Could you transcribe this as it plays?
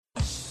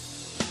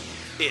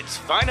It's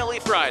finally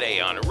Friday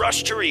on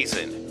Rush to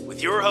Reason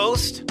with your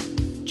host,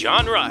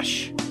 John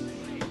Rush.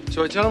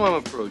 So I tell him I'm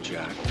a pro,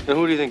 Jack. And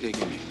who do you think they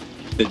give me?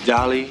 The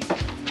Dalai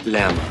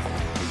Lama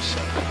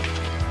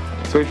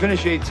himself. So we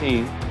finish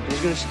 18, and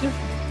he's going to stiff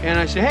me. And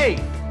I say, hey,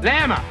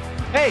 Lama,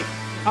 hey,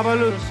 how about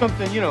a little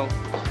something,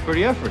 for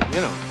the effort,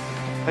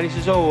 And he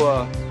says, there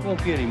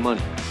won't be any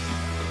money.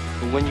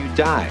 But when you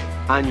die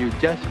on your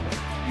deathbed,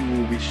 you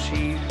will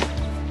receive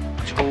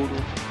total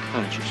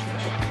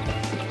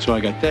consciousness. So I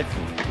got that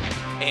going.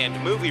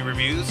 And movie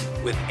reviews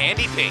with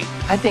Andy Pate.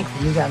 I think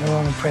that you got the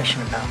wrong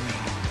impression about me.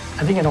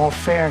 I think in all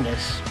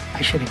fairness,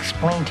 I should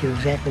explain to you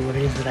exactly what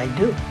it is that I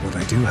do. What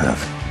I do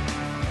have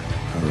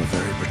are a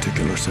very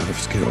particular set of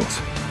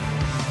skills.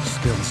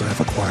 Skills I've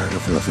acquired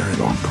over a very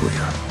long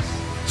career.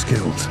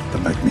 Skills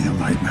that make me a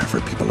nightmare for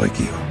people like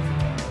you.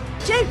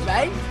 Chief,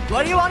 mate,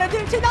 what do you want to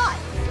do tonight?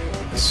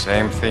 The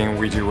same thing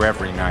we do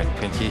every night,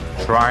 Pinky.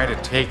 Try to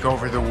take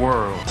over the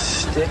world.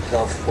 Stick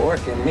a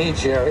fork in me,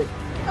 Jerry.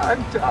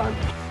 I'm done.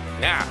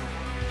 Now,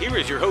 here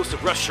is your host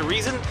of Rush to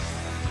Reason,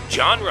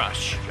 John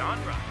Rush.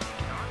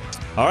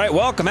 All right,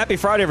 welcome. Happy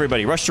Friday,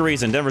 everybody. Rush to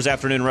Reason, Denver's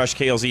Afternoon Rush,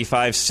 KLZ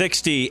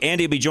 560.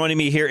 Andy will be joining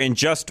me here in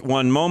just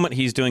one moment.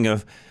 He's doing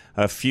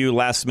a few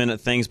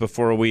last-minute things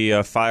before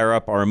we fire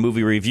up our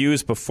movie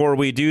reviews. Before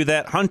we do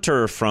that,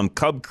 Hunter from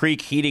Cub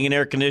Creek Heating and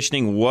Air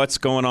Conditioning, what's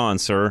going on,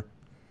 sir?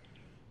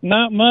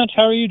 Not much.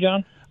 How are you,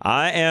 John?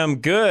 I am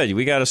good.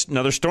 We got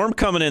another storm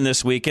coming in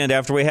this weekend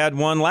after we had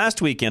one last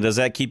weekend. Does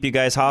that keep you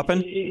guys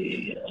hopping?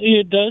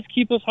 It does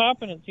keep us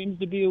hopping. It seems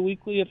to be a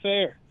weekly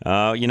affair.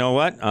 You know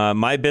what?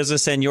 My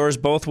business and yours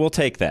both will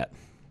take that.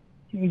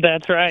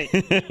 That's right.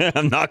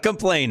 I'm not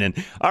complaining.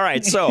 All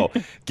right, so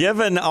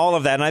given all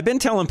of that, and I've been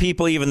telling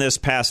people even this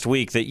past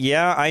week that,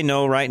 yeah, I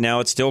know right now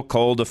it's still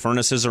cold, the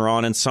furnaces are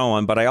on and so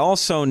on, but I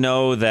also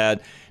know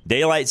that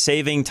daylight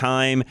saving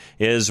time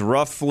is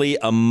roughly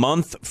a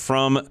month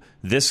from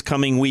this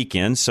coming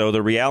weekend, so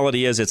the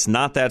reality is it's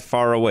not that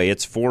far away.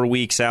 It's 4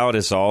 weeks out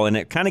is all, and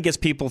it kind of gets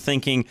people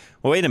thinking,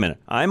 well, wait a minute,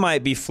 I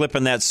might be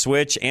flipping that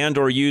switch and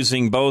or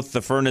using both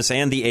the furnace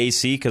and the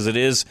AC because it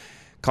is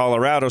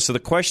Colorado. So the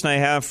question I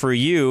have for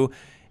you,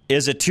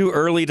 is it too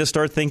early to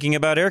start thinking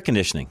about air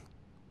conditioning?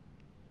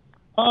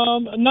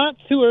 Not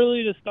too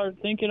early to start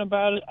thinking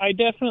about it. I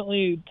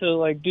definitely,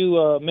 to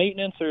do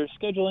maintenance or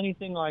schedule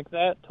anything like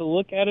that, to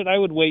look at it, I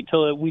would wait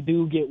till we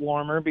do get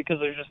warmer because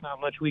there's just not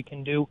much we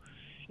can do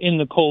in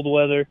the cold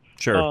weather.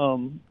 Sure.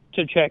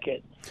 To check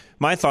it.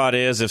 My thought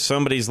is if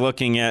somebody's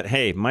looking at,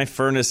 hey, my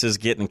furnace is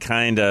getting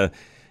kind of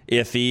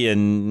iffy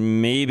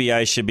and maybe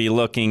I should be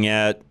looking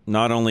at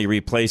not only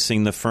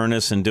replacing the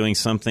furnace and doing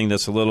something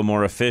that's a little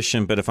more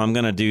efficient, but if I'm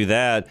going to do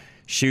that,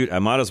 shoot, I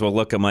might as well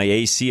look at my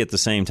AC at the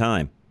same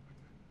time.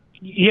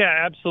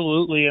 Yeah,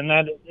 absolutely, and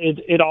that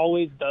it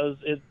always does.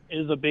 It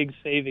is a big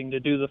saving to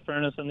do the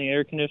furnace and the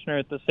air conditioner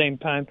at the same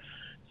time.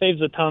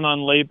 Saves a ton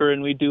on labor,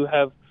 and we do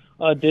have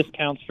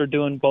discounts for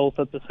doing both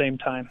at the same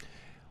time.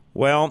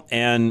 Well,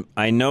 and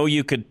I know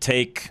you could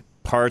take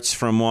parts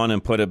from one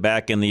and put it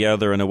back in the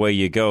other and away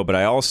you go, but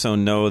I also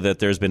know that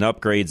there's been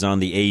upgrades on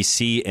the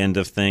AC end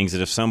of things,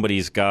 that if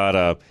somebody's got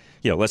a,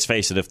 let's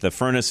face it, if the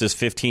furnace is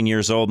 15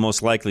 years old,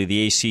 most likely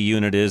the AC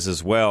unit is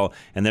as well,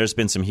 and there's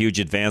been some huge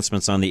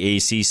advancements on the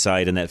AC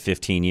side in that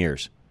 15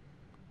 years.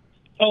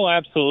 Oh,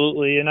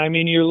 absolutely, and I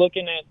mean, you're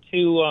looking at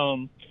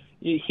two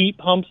heat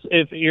pumps.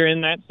 If you're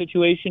in that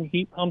situation,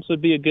 heat pumps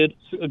would be a good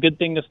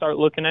thing to start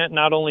looking at,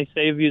 not only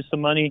save you some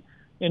money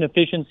in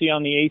efficiency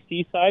on the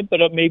AC side, but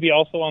maybe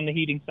also on the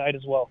heating side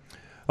as well.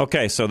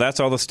 Okay, so that's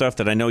all the stuff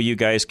that I know you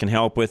guys can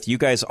help with. You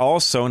guys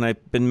also, and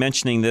I've been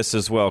mentioning this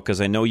as well, because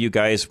I know you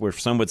guys, where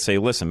some would say,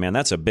 listen, man,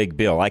 that's a big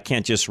bill. I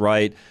can't just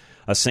write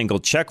a single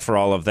check for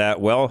all of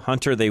that. Well,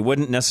 Hunter, they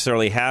wouldn't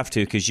necessarily have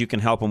to, because you can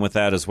help them with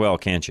that as well,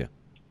 can't you?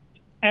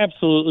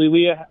 Absolutely.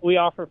 We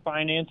offer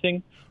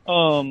financing.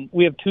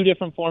 We have two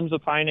different forms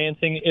of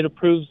financing. It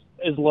approves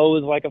as low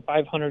as like a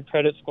 500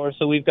 credit score,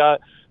 so we've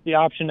got the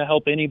option to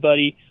help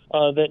anybody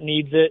that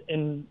needs it,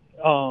 and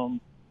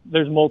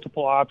there's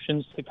multiple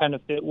options to kind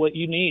of fit what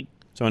you need.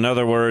 So in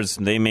other words,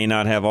 they may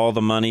not have all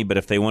the money, but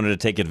if they wanted to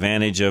take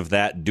advantage of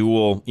that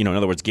dual, in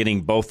other words,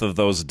 getting both of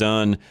those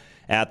done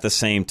at the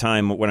same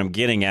time, what I'm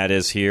getting at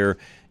is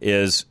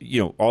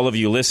all of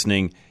you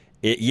listening,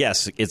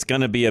 yes, it's going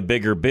to be a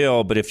bigger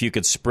bill, but if you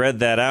could spread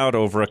that out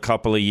over a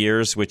couple of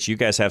years, which you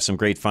guys have some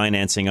great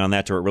financing on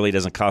that, to where it really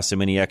doesn't cost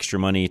them any extra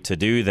money to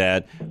do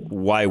that,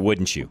 why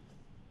wouldn't you?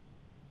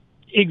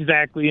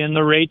 Exactly, and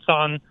the rates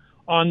on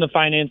the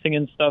financing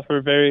and stuff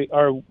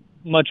are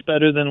much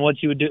better than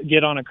what you would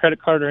get on a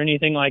credit card or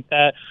anything like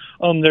that.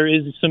 There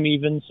is some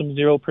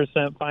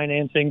 0%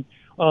 financing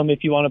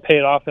if you want to pay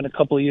it off in a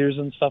couple of years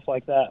and stuff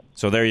like that.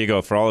 So there you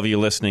go. For all of you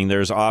listening,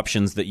 there's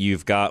options that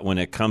you've got when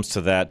it comes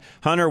to that.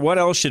 Hunter, what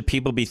else should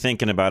people be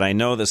thinking about? I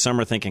know that some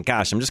are thinking,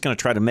 gosh, I'm just going to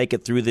try to make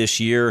it through this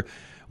year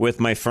with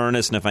my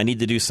furnace, and if I need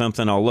to do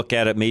something, I'll look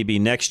at it maybe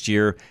next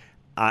year.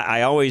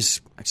 I always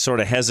sort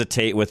of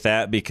hesitate with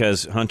that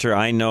because, Hunter,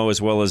 I know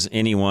as well as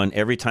anyone,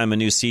 every time a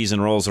new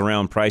season rolls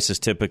around, prices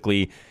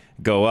typically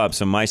go up.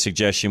 So my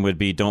suggestion would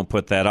be don't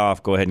put that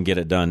off. Go ahead and get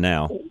it done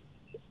now.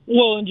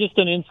 Well, and just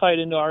an insight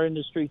into our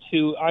industry,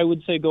 too, I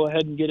would say go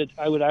ahead and get it.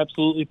 I would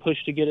absolutely push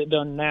to get it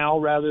done now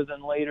rather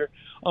than later.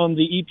 The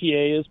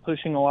EPA is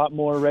pushing a lot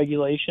more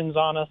regulations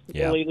on us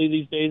lately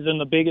these days,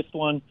 and the biggest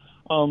one,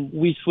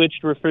 we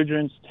switched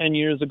refrigerants 10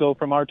 years ago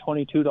from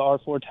R22 to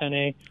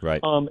R410A, right.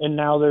 And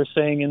now they're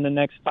saying in the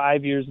next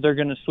 5 years they're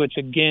going to switch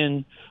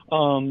again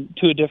to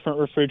a different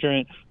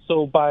refrigerant.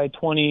 So by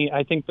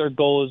I think their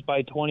goal is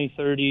by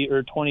 2030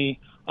 or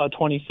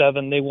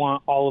 2027, they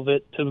want all of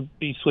it to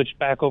be switched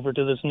back over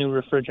to this new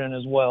refrigerant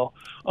as well.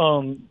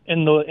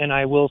 And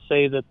I will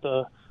say that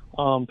the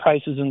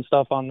prices and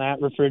stuff on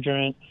that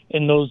refrigerant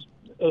and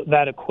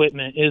that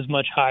equipment is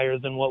much higher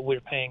than what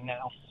we're paying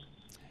now.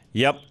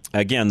 Yep.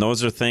 Again,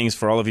 those are things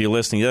for all of you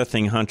listening. The other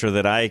thing, Hunter,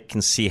 that I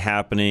can see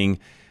happening,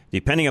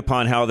 depending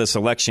upon how this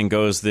election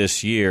goes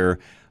this year,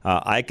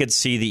 I could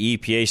see the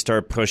EPA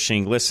start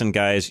pushing, listen,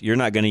 guys, you're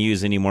not going to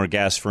use any more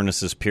gas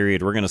furnaces,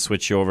 period. We're going to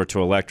switch you over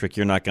to electric.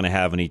 You're not going to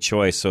have any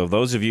choice. So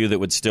those of you that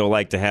would still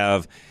like to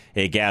have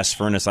a gas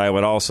furnace, I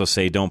would also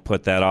say don't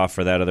put that off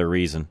for that other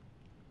reason.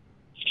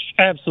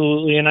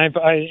 Absolutely. And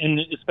and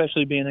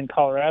especially being in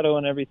Colorado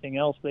and everything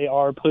else, they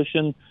are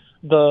pushing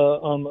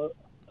the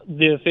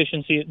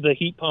efficiency, the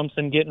heat pumps,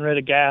 and getting rid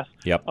of gas.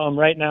 Yep.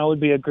 Right now would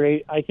be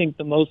I think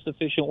the most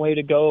efficient way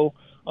to go,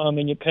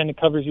 and it kind of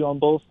covers you on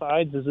both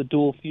sides, is a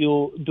dual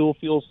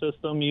fuel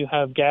system. You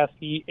have gas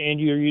heat and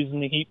you're using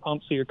the heat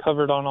pump, so you're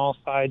covered on all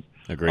sides.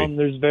 Agree.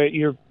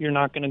 You're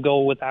not going to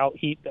go without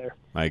heat there.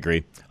 I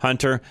agree.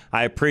 Hunter,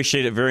 I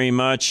appreciate it very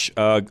much.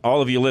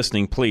 All of you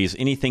listening, please,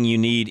 anything you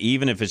need,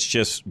 even if it's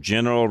just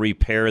general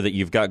repair that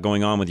you've got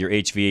going on with your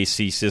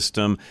HVAC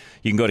system,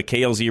 you can go to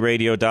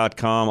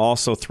klzradio.com,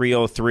 also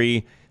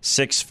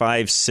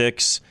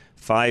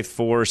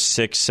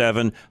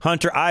 303-656-5467.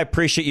 Hunter, I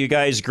appreciate you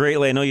guys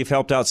greatly. I know you've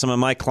helped out some of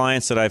my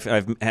clients that I've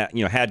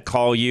had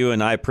call you,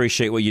 and I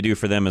appreciate what you do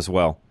for them as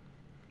well.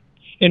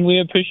 And we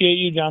appreciate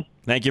you, John.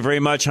 Thank you very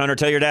much, Hunter.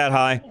 Tell your dad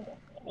hi.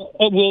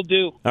 Will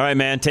do. All right,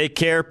 man. Take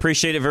care.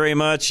 Appreciate it very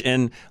much,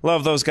 and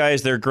love those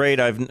guys. They're great.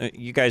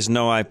 You guys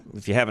know,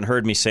 if you haven't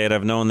heard me say it,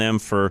 I've known them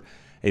for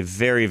a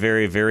very,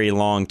 very, very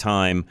long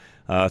time.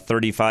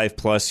 35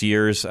 plus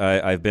years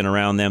I've been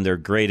around them. They're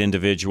great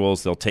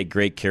individuals. They'll take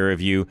great care of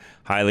you.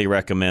 Highly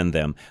recommend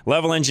them.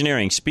 Level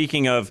Engineering,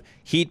 speaking of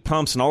heat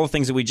pumps and all the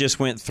things that we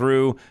just went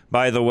through,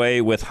 by the way,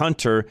 with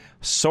Hunter,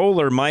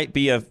 solar might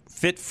be a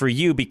fit for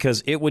you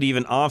because it would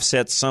even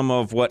offset some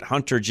of what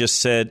Hunter just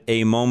said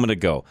a moment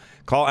ago.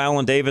 Call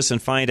Alan Davis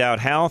and find out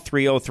how.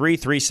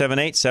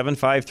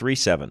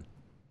 303-378-7537.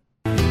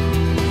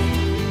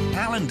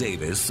 Alan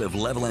Davis of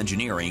Level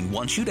Engineering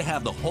wants you to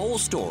have the whole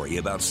story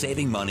about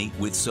saving money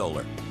with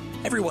solar.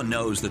 Everyone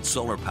knows that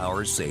solar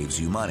power saves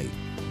you money,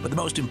 but the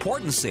most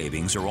important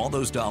savings are all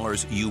those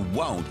dollars you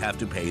won't have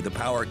to pay the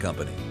power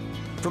company.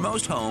 For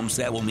most homes,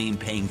 that will mean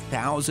paying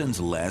thousands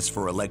less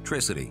for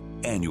electricity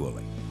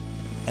annually.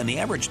 And the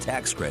average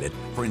tax credit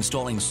for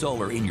installing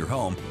solar in your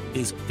home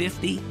is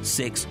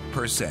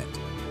 56%.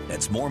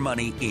 That's more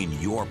money in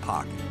your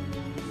pocket.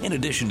 In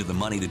addition to the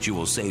money that you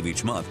will save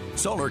each month,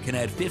 solar can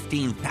add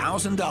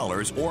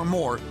 $15,000 or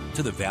more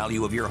to the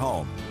value of your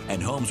home.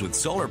 And homes with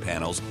solar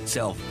panels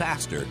sell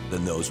faster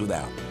than those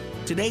without.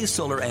 Today's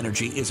solar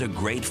energy is a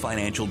great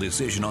financial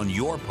decision on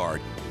your part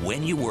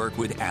when you work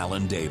with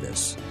Alan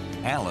Davis.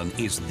 Alan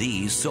is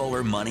the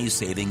solar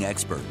money-saving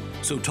expert.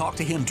 So talk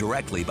to him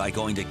directly by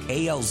going to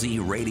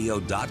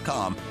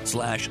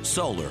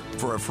klzradio.com/solar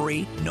for a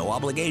free,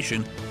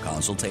 no-obligation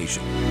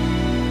consultation.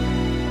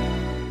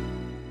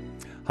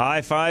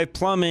 High Five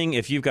Plumbing.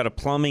 If you've got a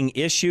plumbing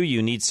issue,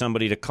 you need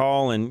somebody to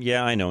call. And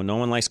yeah, I know, no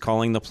one likes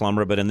calling the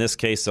plumber, but in this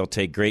case, they'll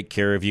take great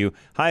care of you.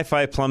 High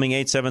Five Plumbing,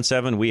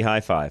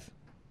 877-WE-HIGH-FIVE.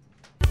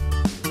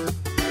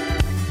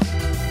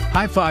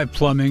 High Five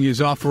Plumbing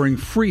is offering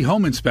free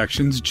home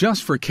inspections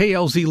just for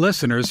KLZ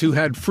listeners who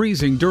had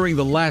freezing during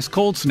the last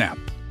cold snap.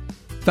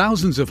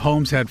 Thousands of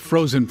homes had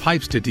frozen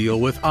pipes to deal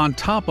with on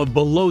top of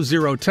below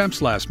zero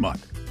temps last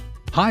month.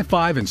 High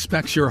Five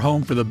inspects your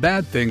home for the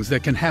bad things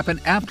that can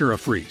happen after a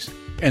freeze,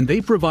 and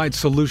they provide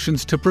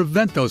solutions to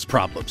prevent those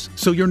problems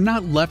so you're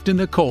not left in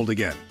the cold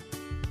again.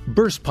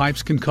 Burst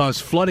pipes can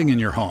cause flooding in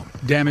your home,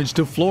 damage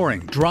to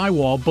flooring,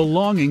 drywall,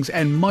 belongings,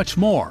 and much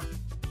more,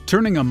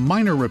 turning a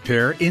minor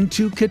repair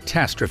into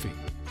catastrophe.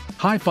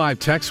 High Five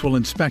techs will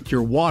inspect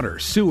your water,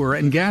 sewer,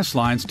 and gas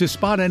lines to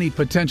spot any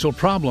potential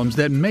problems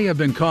that may have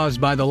been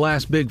caused by the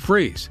last big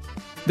freeze.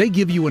 They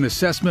give you an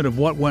assessment of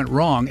what went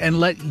wrong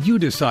and let you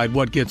decide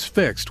what gets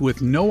fixed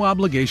with no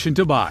obligation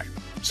to buy.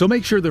 So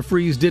make sure the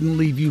freeze didn't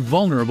leave you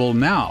vulnerable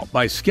now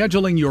by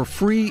scheduling your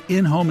free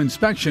in-home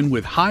inspection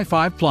with High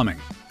Five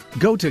Plumbing.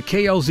 Go to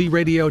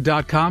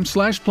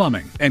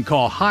klzradio.com/plumbing and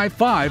call High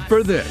Five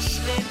for this.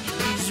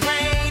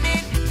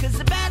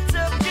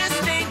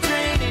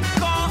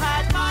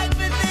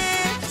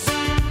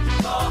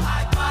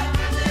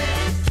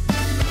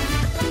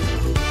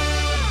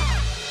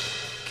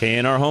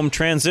 K&R Home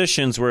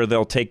Transitions, where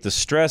they'll take the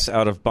stress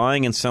out of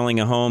buying and selling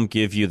a home,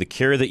 give you the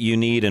care that you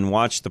need, and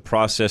watch the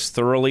process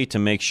thoroughly to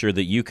make sure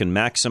that you can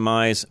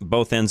maximize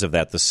both ends of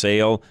that, the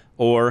sale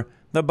or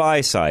the buy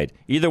side.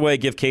 Either way,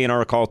 give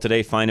K&R a call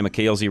today. Find him at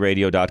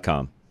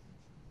klzradio.com.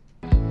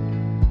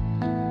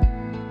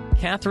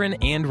 Catherine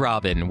and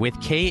Robin with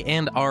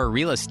K&R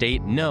Real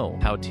Estate know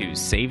how to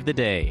save the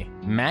day,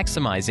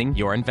 maximizing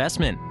your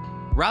investment.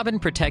 Robin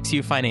protects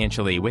you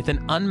financially with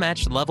an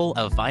unmatched level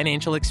of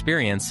financial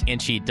experience,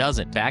 and she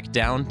doesn't back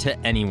down to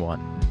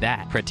anyone.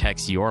 That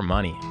protects your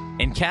money.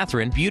 And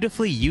Catherine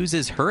beautifully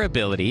uses her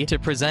ability to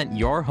present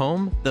your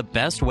home the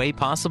best way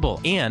possible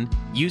and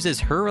uses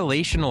her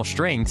relational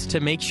strengths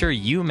to make sure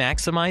you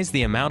maximize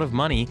the amount of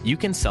money you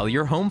can sell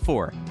your home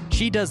for.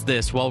 She does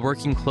this while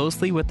working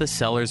closely with the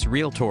seller's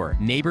realtor,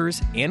 neighbors,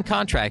 and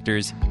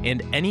contractors,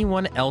 and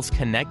anyone else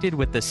connected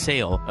with the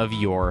sale of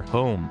your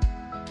home.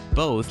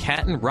 Both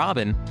Kat and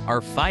Robin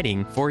are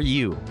fighting for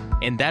you,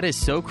 and that is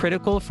so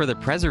critical for the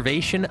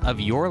preservation of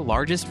your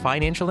largest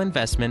financial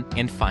investment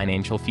and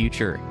financial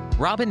future.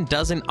 Robin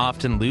doesn't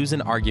often lose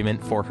an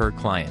argument for her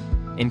client,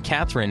 and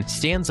Catherine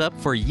stands up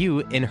for you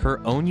in her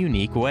own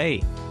unique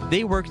way.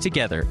 They work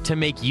together to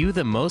make you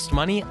the most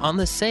money on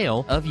the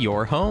sale of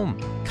your home.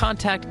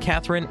 Contact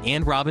Catherine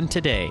and Robin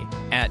today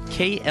at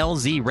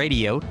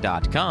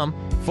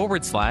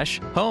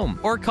klzradio.com/home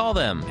or call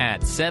them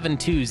at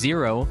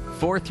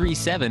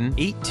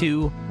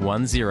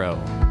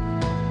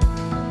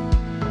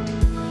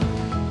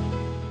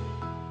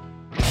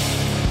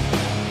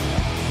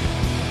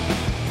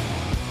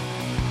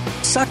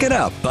Suck it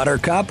up,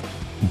 Buttercup.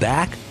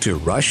 Back to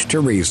Rush to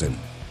Reason.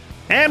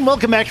 And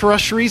welcome back to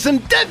Rush to Reason,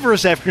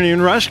 Denver's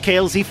Afternoon Rush,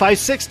 KLZ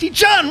 560.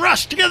 John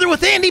Rush together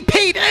with Andy,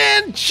 Pate,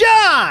 and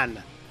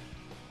John.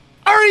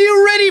 Are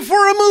you ready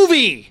for a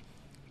movie?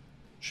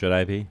 Should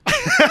I be?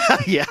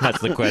 Yeah.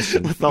 That's the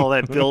question. With all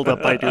that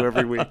build-up I do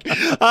every week.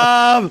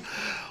 Well,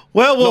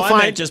 we'll find.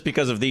 I meant just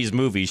because of these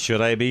movies,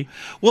 should I be?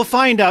 We'll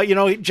find out. You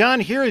know, John,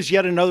 here is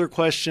yet another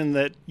question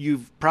that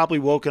you've probably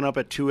woken up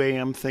at 2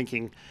 a.m.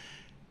 thinking,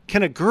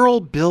 can a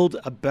girl build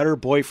a better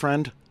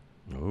boyfriend?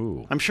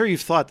 Ooh. I'm sure you've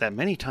thought that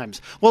many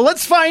times. Well,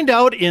 let's find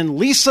out in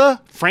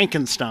Lisa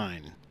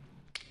Frankenstein.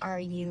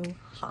 Are you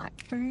hot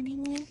for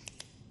me?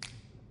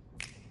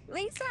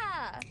 Lisa!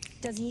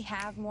 Does he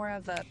have more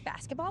of a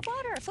basketball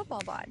bod or a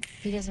football bod?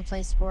 He doesn't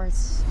play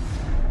sports.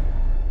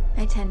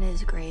 I tend to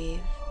his grave.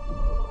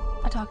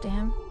 I talked to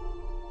him.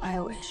 I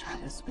wish I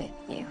was with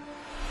you.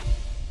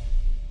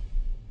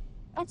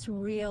 That's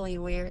really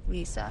weird,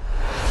 Lisa.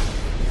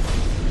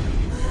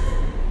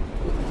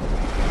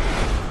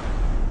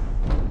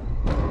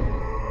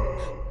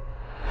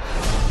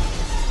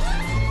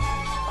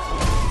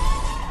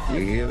 You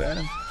hear that?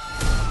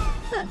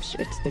 I'm sure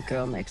it's the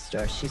girl next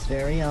door. She's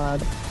very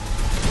odd.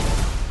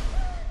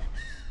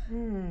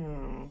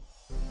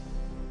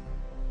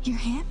 You're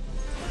him?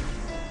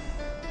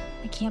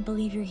 I can't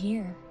believe you're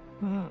here.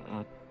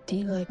 Do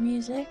you like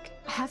music?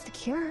 I have the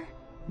cure.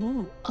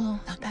 Oh,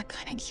 not that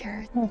kind of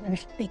cure.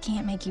 They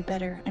can't make you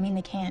better. I mean,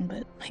 they can,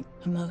 but, like,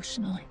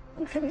 emotionally.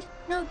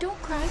 No, don't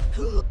cry.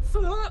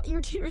 Your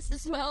tears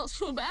smell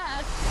so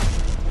bad.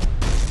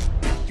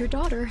 Your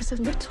daughter is a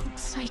little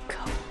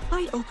psycho.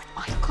 I opened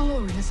my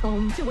glorious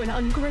home to an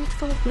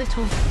ungrateful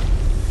little...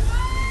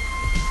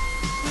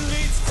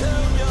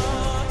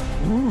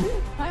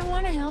 I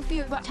want to help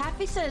you, but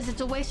Taffy says it's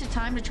a waste of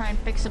time to try and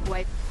fix a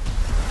boy.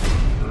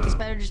 It's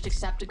better just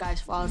accept a guy's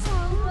flaws.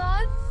 Oh,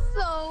 that's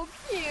so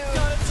cute.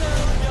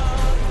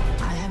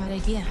 I have an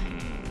idea.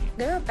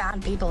 There are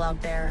bad people out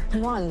there.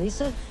 Come on,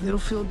 Lisa. It'll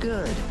feel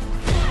good.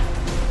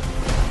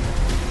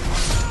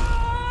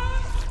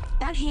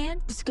 That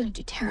hand is going to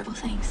do terrible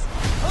things.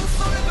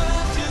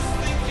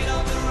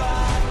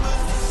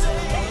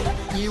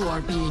 You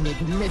are being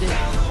admitted.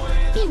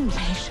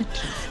 Inpatient.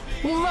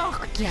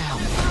 Lockdown.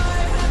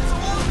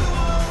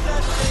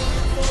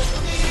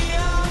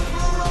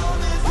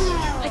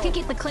 I could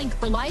get the clink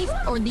for life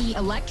or the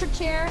electric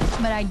chair,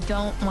 but I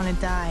don't want to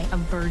die a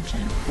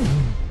virgin.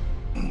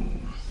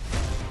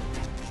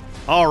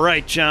 All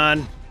right,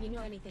 John.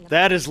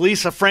 That is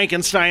Lisa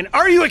Frankenstein.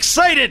 Are you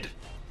excited?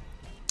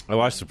 I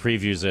watched the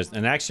previews,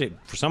 and actually,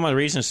 for some odd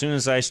reason, as soon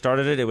as I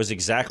started it, it was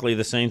exactly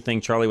the same thing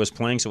Charlie was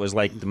playing, so it was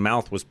like the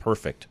mouth was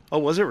perfect. Oh,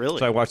 was it really?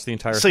 So I watched the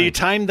entire thing. So you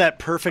timed that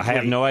perfectly. I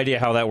have no idea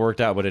how that worked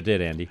out, but it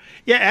did, Andy.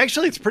 Yeah,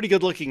 actually, it's a pretty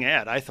good-looking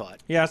ad, I thought.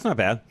 Yeah, it's not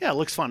bad. Yeah, it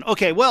looks fun.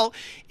 Okay, well,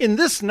 in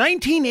this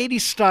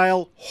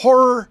 1980s-style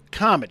horror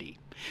comedy,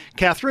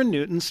 Katherine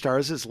Newton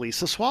stars as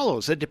Lisa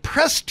Swallows, a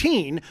depressed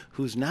teen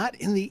who's not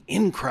in the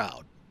in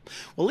crowd.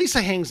 Well,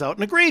 Lisa hangs out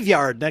in a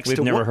graveyard next to...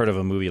 We've never heard of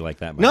a movie like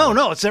that.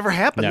 No, it's never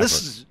happened. Never.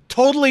 This is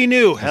totally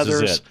new, Heathers.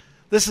 This is it.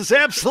 This is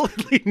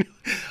absolutely new.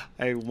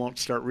 I won't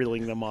start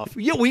reeling them off.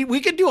 Yeah, we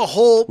could do a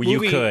whole movie. You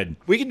could.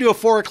 We could do a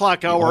 4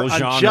 o'clock hour on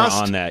genre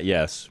just... on that,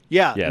 yes.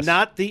 Yeah, yes.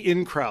 Not the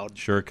in crowd.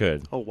 Sure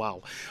could. Oh,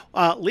 wow.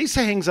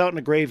 Lisa hangs out in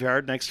a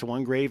graveyard next to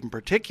one grave in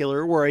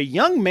particular where a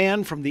young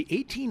man from the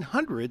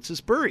 1800s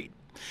is buried.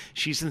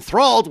 She's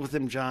enthralled with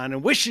him, John,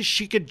 and wishes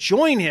she could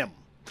join him.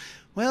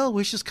 Well,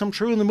 wishes come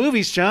true in the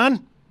movies,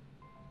 John.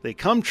 They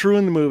come true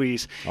in the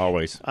movies.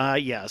 Always.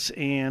 Yes.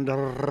 And how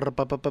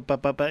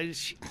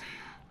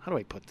do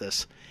I put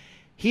this?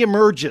 He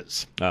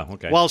emerges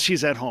while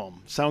she's at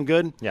home. Sound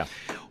good? Yeah.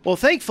 Well,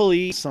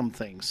 thankfully, some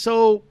things.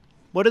 So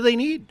what do they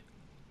need?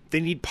 They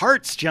need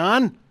parts,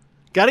 John.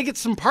 Got to get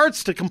some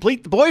parts to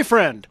complete the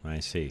boyfriend. I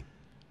see.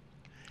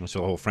 So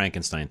the whole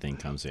Frankenstein thing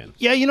comes in.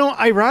 Yeah,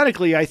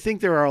 ironically, I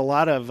think there are a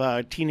lot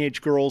of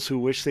teenage girls who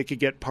wish they could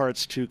get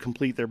parts to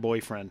complete their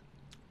boyfriend.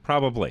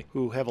 Probably.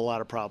 Who have a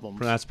lot of problems.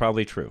 That's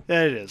probably true.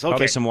 It is. Okay.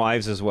 Probably some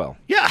wives as well.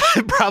 Yeah,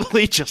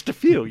 probably just a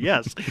few,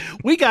 yes.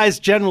 We guys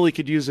generally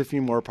could use a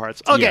few more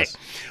parts. Okay. Yes.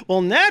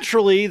 Well,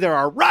 naturally, there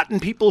are rotten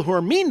people who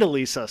are mean to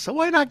Lisa, so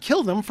why not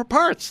kill them for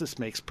parts? This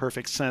makes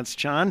perfect sense,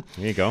 John.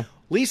 There you go.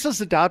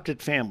 Lisa's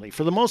adopted family,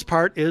 for the most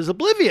part, is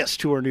oblivious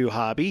to her new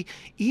hobby,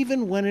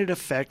 even when it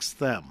affects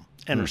them.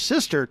 And her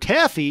sister,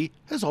 Taffy,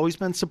 has always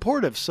been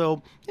supportive.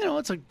 So,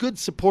 it's a good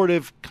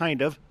supportive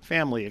kind of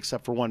family,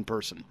 except for one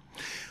person.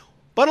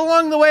 But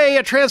along the way,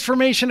 a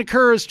transformation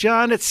occurs,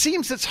 John. It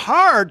seems it's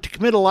hard to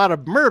commit a lot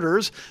of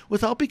murders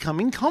without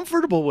becoming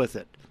comfortable with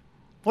it.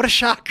 What a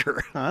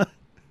shocker, huh?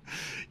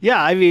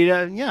 Yeah, I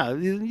mean,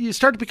 you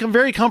start to become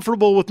very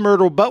comfortable with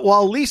murder. But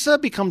while Lisa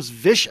becomes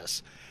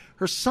vicious,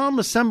 her some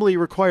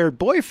assembly-required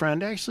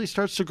boyfriend actually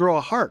starts to grow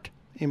a heart,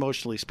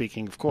 emotionally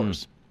speaking, of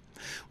course.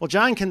 Well,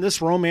 John, can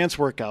this romance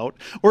work out?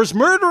 Or is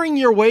murdering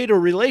your way to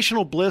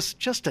relational bliss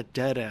just a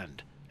dead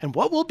end? And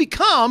what will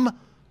become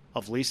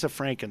of Lisa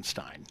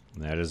Frankenstein?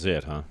 That is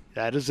it, huh?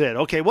 That is it.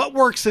 Okay, what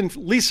works in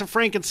Lisa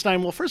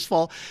Frankenstein? Well, first of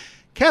all,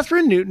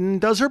 Kathryn Newton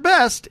does her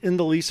best in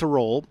the Lisa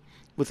role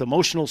with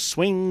emotional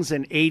swings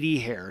and 80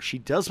 hair. She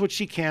does what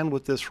she can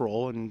with this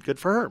role, and good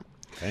for her.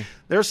 Okay.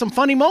 There are some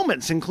funny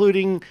moments,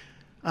 including,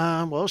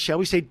 shall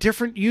we say,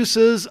 different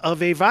uses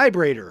of a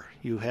vibrator.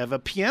 You have a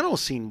piano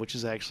scene, which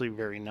is actually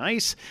very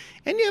nice,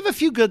 and you have a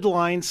few good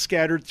lines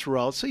scattered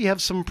throughout, so you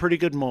have some pretty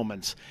good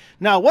moments.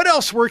 Now, what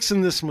else works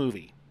in this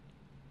movie?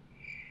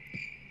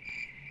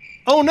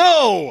 Oh,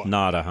 no!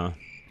 Nada, huh?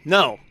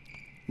 No,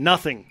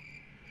 nothing.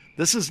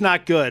 This is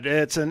not good.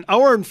 It's an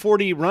hour and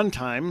 40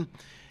 runtime.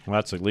 Well,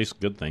 that's at least a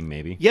good thing,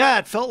 maybe. Yeah,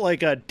 it felt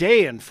like a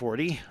day and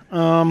 40.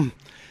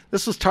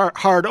 This was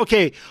hard.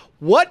 Okay,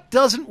 what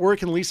doesn't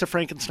work in Lisa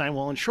Frankenstein?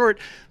 Well, in short,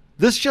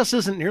 this just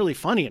isn't nearly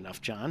funny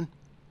enough, John.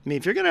 I mean,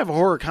 if you're going to have a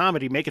horror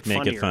comedy, make it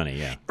funnier. Make it funny,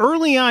 yeah.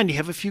 Early on, you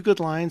have a few good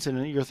lines,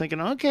 and you're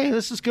thinking, okay,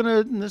 this is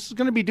gonna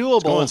be doable.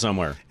 It's going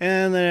somewhere.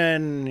 And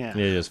then, yeah.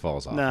 It just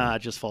falls off. Nah, it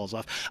just falls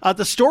off.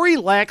 The story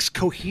lacks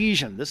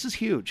cohesion. This is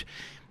huge.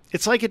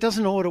 It's like it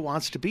doesn't know what it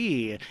wants to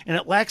be, and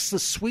it lacks the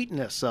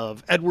sweetness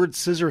of Edward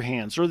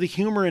Scissorhands or the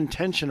humor and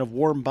tension of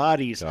Warm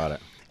Bodies. Got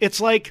it.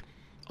 It's like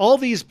all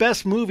these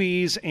best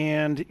movies,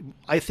 and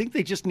I think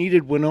they just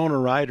needed Winona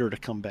Ryder to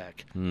come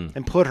back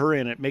and put her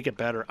in it, make it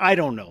better. I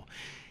don't know.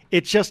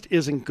 It just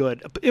isn't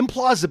good.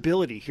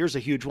 Implausibility, here's a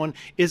huge one,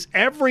 is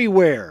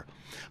everywhere.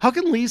 How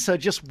can Lisa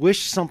just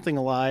wish something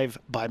alive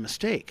by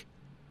mistake?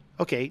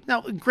 Okay,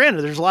 now,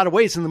 granted, there's a lot of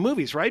ways in the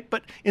movies, right?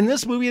 But in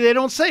this movie, they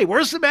don't say,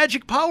 where's the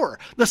magic power,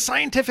 the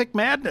scientific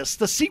madness,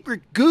 the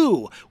secret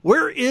goo?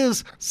 Where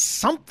is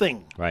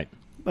something? Right.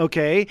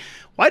 Okay,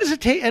 why does it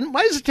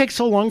take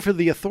so long for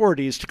the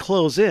authorities to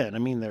close in? I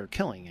mean, they're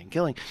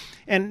killing.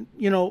 And,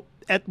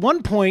 at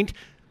one point,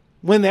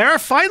 when they are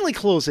finally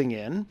closing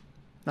in,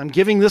 I'm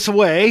giving this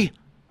away,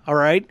 all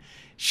right,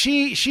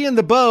 she and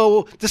the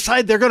beau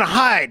decide they're going to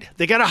hide.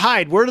 They got to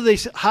hide. Where do they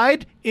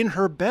hide? In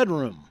her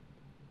bedroom.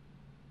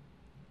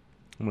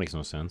 That makes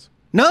no sense.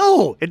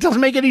 No, it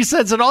doesn't make any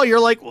sense at all. You're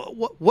like,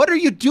 what are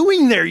you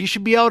doing there? You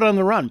should be out on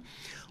the run.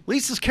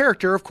 Lisa's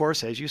character, of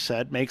course, as you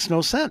said, makes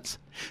no sense.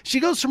 She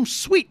goes from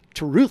sweet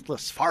to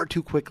ruthless far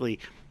too quickly.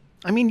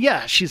 I mean,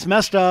 yeah, she's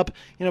messed up,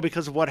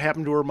 because of what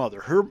happened to her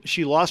mother.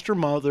 She lost her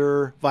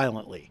mother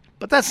violently.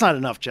 But that's not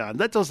enough, John.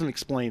 That doesn't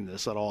explain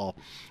this at all.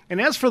 And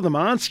as for the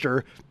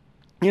monster,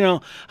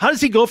 how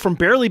does he go from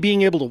barely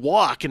being able to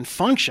walk and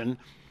function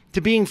to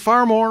being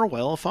far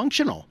more,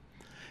 functional?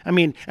 I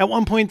mean, at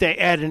one point they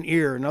add an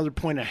ear, another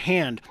point a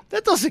hand.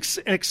 That doesn't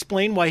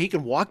explain why he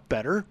can walk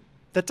better.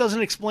 That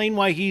doesn't explain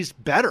why he's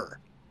better.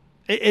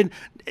 And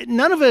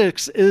none of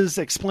it is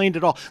explained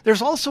at all.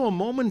 There's also a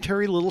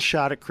momentary little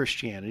shot at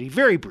Christianity,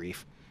 very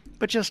brief,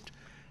 but just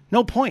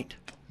no point.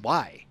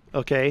 Why?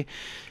 Okay.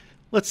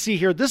 Let's see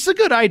here. This is a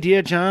good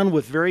idea, John,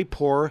 with very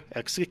poor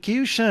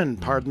execution.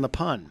 Pardon the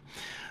pun.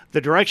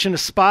 The direction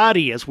is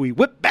spotty as we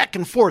whip back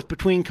and forth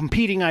between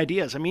competing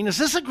ideas. I mean, is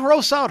this a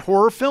gross-out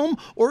horror film,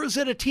 or is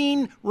it a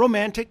teen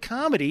romantic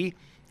comedy?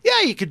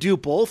 Yeah, you could do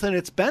both, and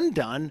it's been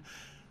done,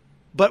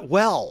 but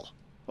well.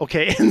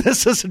 Okay, and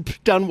this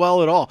isn't done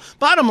well at all.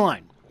 Bottom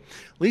line,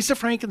 Lisa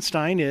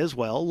Frankenstein is,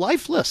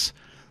 lifeless.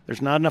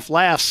 There's not enough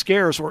laughs,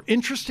 scares, or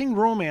interesting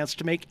romance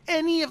to make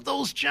any of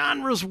those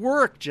genres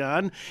work,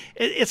 John.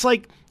 It's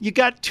like you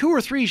got 2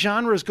 or 3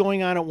 genres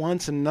going on at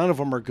once, and none of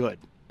them are good.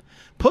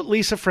 Put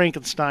Lisa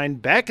Frankenstein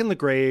back in the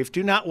grave.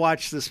 Do not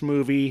watch this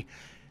movie.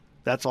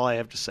 That's all I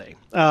have to say.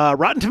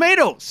 Rotten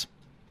Tomatoes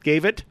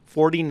gave it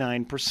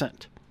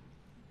 49%.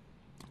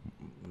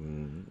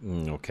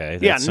 Okay,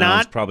 that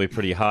sounds probably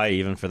pretty high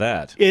even for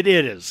that. It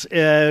is.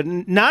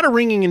 Not a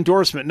ringing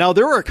endorsement. Now,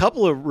 there were a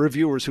couple of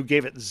reviewers who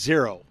gave it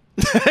 0.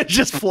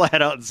 Just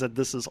flat out and said,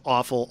 this is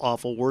awful,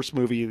 awful, worst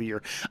movie of the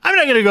year. I'm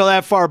not going to go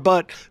that far,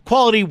 but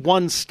quality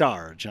 1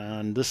 star,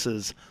 John. This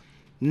is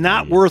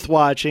not worth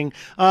watching.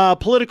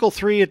 Political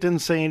 3, it didn't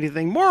say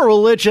anything. More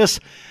religious,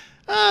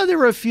 there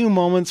were a few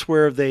moments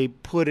where they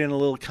put in a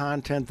little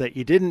content that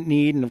you didn't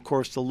need, and of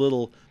course the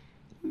little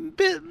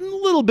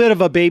bit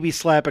of a baby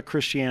slap at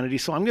Christianity.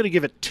 So I'm going to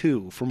give it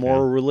 2 for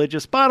more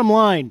religious. Bottom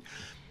line,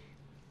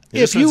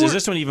 is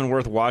this one even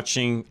worth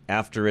watching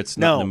after it's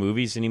not in the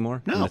movies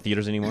anymore? No. In the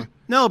theaters anymore?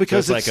 No,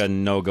 because so it's like a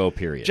no-go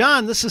period.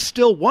 John, this is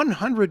still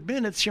 100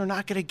 minutes you're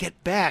not going to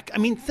get back. I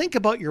mean, think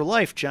about your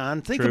life,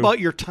 John. Think about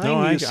your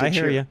time usage. I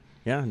hear you.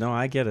 Yeah, no,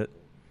 I get it.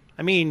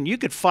 I mean, you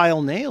could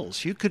file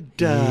nails. You could,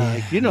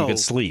 you could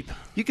sleep.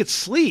 You could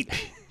sleep.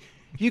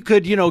 You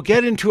could,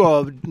 get into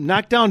a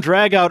knockdown,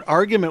 drag-out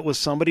argument with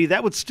somebody.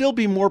 That would still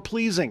be more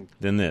pleasing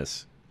than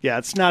this. Yeah,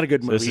 it's not a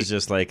good movie. This is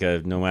just like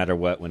a no matter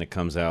what, when it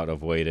comes out,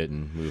 avoid it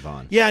and move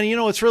on. Yeah,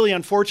 and it's really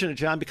unfortunate,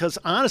 John, because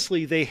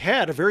honestly, they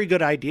had a very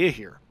good idea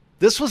here.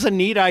 This was a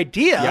neat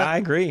idea. Yeah, I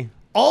agree.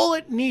 All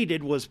it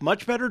needed was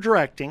much better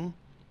directing,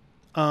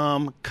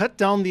 cut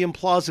down the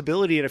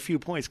implausibility at a few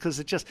points, because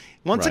it just,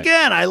 once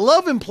again, I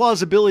love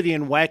implausibility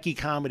in wacky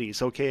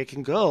comedies. Okay, it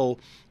can go.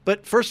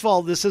 But first of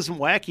all, this isn't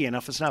wacky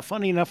enough. It's not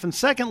funny enough. And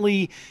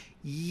secondly,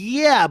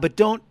 but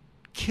don't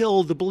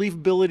kill the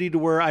believability to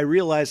where I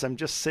realize I'm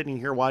just sitting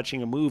here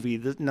watching a movie.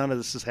 None of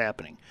this is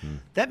happening.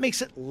 That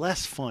makes it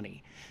less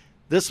funny.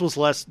 This was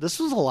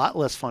a lot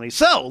less funny.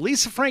 So,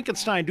 Lisa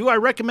Frankenstein, do I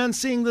recommend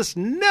seeing this?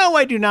 No,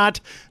 I do not.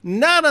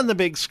 Not on the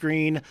big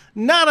screen,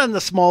 not on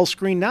the small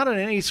screen, not on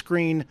any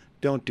screen.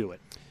 Don't do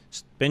it.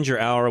 Spend your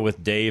hour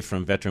with Dave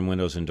from Veteran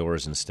Windows and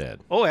Doors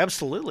instead. Oh,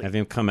 absolutely. Have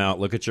him come out,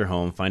 look at your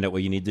home, find out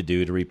what you need to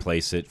do to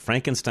replace it.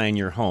 Frankenstein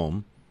your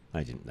home.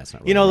 That's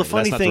not really the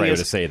funny that's not thing the right is,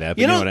 way to say that,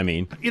 but you know what I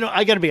mean.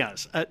 I got to be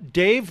honest.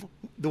 Dave,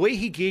 the way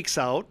he geeks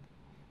out,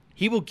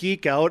 he will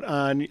geek out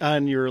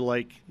on your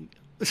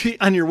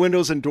on your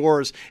windows and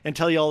doors and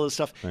tell you all this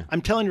stuff. Right.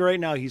 I'm telling you right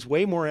now, he's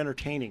way more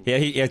entertaining.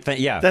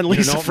 Than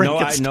Lisa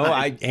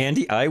Frankenstein.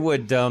 Andy, I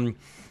would.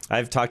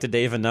 I've talked to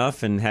Dave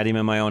enough and had him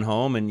in my own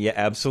home, and yeah,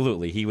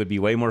 absolutely, he would be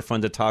way more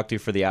fun to talk to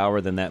for the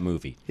hour than that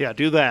movie. Yeah,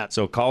 do that.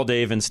 So call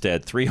Dave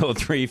instead.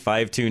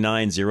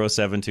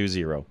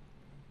 303-529-0720.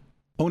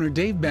 Owner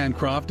Dave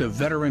Bancroft of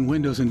Veteran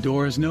Windows and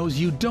Doors knows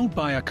you don't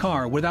buy a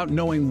car without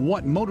knowing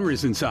what motor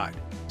is inside.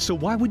 So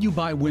why would you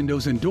buy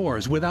windows and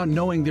doors without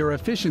knowing their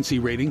efficiency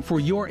rating for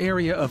your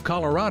area of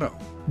Colorado?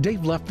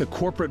 Dave left the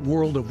corporate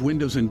world of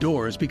windows and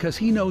doors because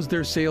he knows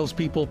their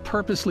salespeople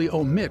purposely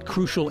omit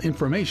crucial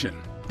information.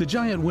 The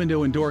giant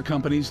window and door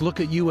companies look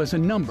at you as a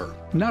number,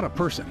 not a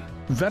person.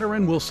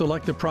 Veteran will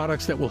select the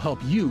products that will help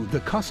you,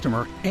 the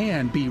customer,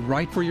 and be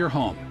right for your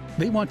home.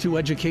 They want to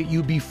educate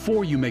you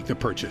before you make the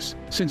purchase,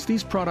 since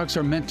these products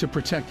are meant to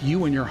protect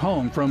you and your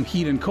home from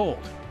heat and cold.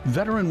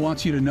 Veteran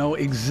wants you to know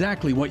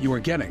exactly what you are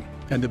getting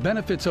and the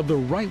benefits of the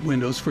right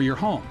windows for your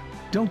home.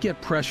 Don't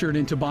get pressured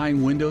into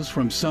buying windows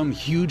from some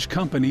huge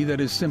company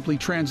that is simply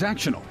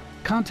transactional.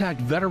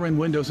 Contact Veteran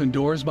Windows and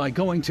Doors by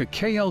going to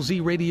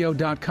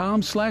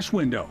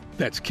klzradio.com/window.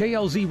 That's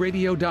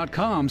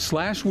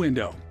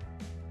klzradio.com/window.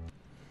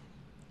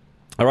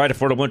 All right,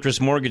 Affordable Interest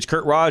Mortgage,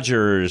 Kurt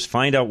Rogers.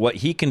 Find out what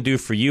he can do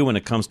for you when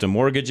it comes to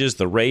mortgages,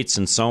 the rates,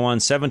 and so on.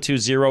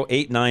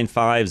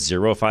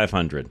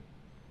 720-895-0500.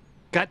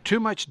 Got too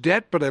much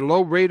debt but a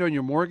low rate on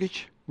your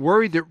mortgage?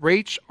 Worried that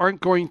rates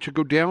aren't going to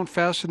go down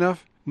fast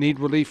enough? Need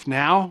relief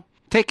now?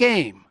 Take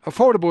AIM,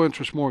 Affordable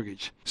Interest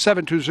Mortgage,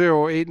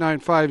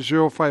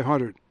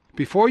 720-895-0500.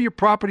 Before your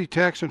property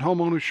tax and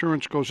homeowner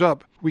insurance goes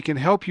up, we can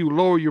help you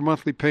lower your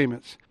monthly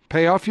payments,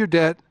 pay off your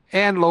debt,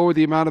 and lower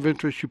the amount of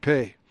interest you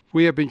pay.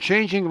 We have been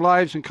changing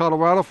lives in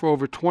Colorado for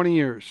over 20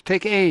 years.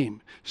 Take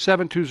AIM,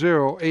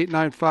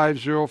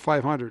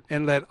 720-895-0500,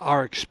 and let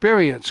our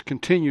experience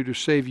continue to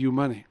save you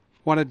money.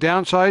 Want to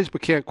downsize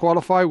but can't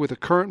qualify with a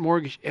current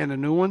mortgage and a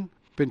new one?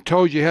 Been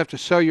told you have to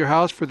sell your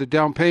house for the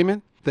down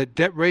payment? That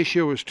debt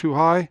ratio is too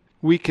high?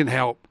 We can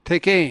help.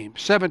 Take AIM,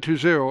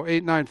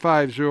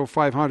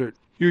 720-895-0500.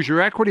 Use your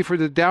equity for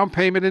the down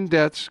payment and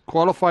debts,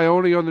 qualify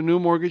only on the new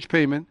mortgage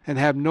payment, and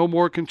have no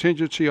more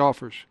contingency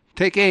offers.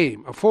 Take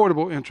AIM,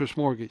 Affordable Interest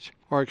Mortgage.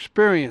 Our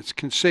experience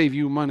can save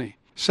you money.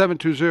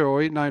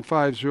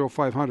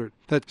 720-895-0500.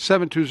 That's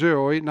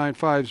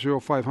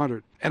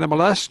 720-895-0500.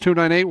 NMLS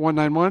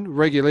 298191,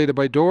 regulated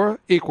by DORA,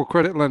 equal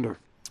credit lender.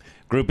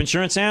 Group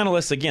Insurance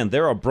Analysts, again,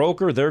 they're a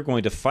broker. They're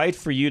going to fight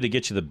for you to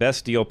get you the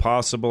best deal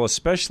possible,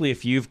 especially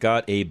if you've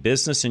got a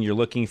business and you're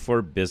looking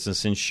for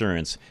business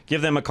insurance.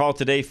 Give them a call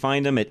today.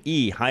 Find them at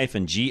e-gia.com.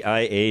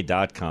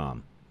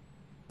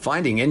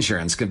 Finding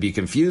insurance can be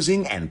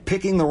confusing, and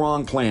picking the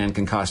wrong plan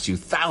can cost you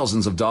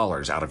thousands of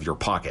dollars out of your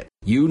pocket.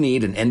 You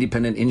need an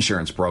independent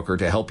insurance broker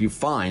to help you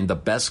find the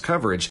best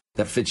coverage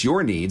that fits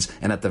your needs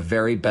and at the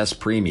very best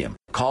premium.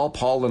 Call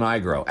Paul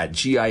Lenigro at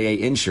GIA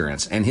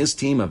Insurance and his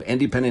team of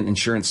independent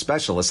insurance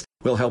specialists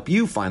We'll help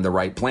you find the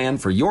right plan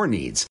for your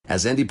needs.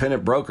 As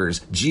independent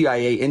brokers,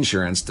 GIA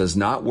Insurance does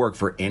not work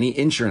for any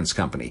insurance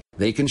company.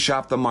 They can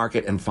shop the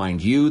market and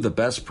find you the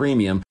best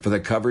premium for the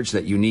coverage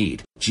that you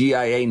need.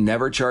 GIA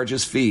never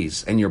charges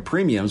fees, and your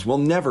premiums will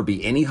never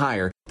be any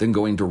higher than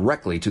going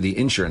directly to the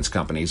insurance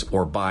companies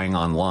or buying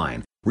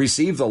online.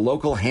 Receive the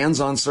local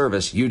hands-on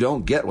service you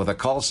don't get with a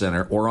call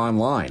center or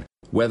online.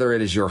 Whether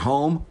it is your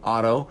home,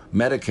 auto,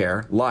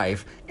 Medicare,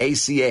 life,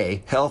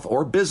 ACA, health,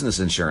 or business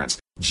insurance,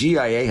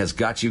 GIA has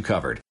got you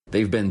covered.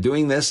 They've been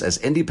doing this as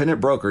independent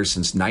brokers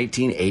since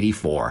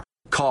 1984.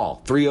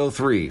 Call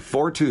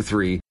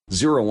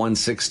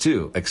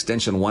 303-423-0162,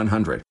 extension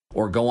 100,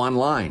 or go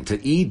online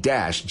to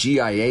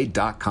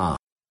e-gia.com.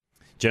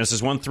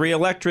 Genesis 1.3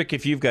 Electric,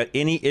 if you've got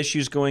any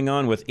issues going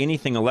on with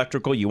anything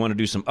electrical, you want to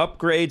do some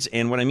upgrades,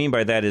 and what I mean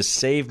by that is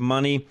save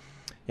money,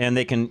 and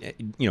they can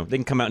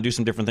come out and do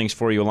some different things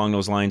for you along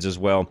those lines as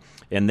well,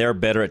 and they're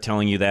better at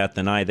telling you that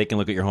than I. They can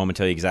look at your home and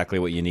tell you exactly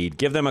what you need.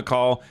 Give them a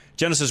call,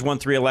 Genesis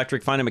 1.3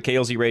 Electric, find them at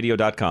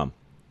klzradio.com.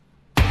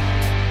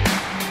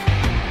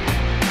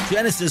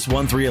 Genesis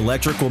 1.3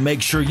 Electric will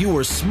make sure you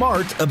are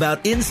smart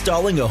about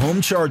installing a home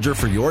charger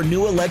for your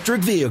new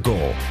electric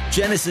vehicle.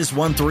 Genesis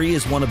 1.3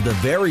 is one of the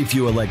very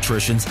few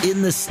electricians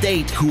in the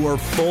state who are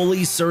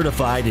fully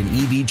certified in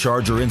EV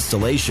charger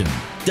installation.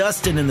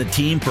 Dustin and the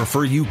team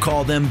prefer you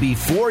call them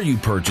before you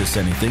purchase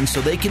anything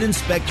so they can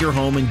inspect your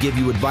home and give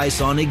you advice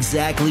on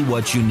exactly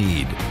what you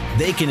need.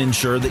 They can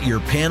ensure that your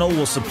panel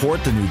will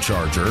support the new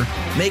charger,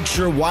 make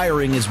sure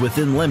wiring is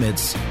within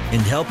limits, and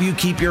help you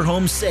keep your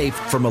home safe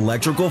from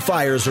electrical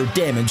fires or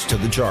damage to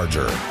the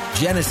charger.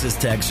 Genesis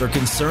techs are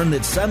concerned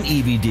that some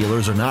EV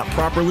dealers are not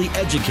properly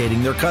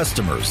educating their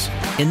customers,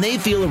 and they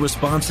feel a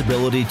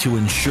responsibility to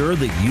ensure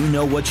that you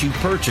know what you've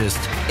purchased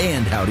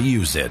and how to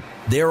use it.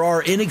 There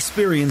are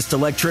inexperienced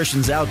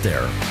electricians out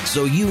there,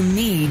 so you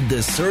need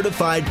the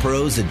certified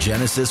pros at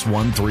Genesis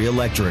 1.3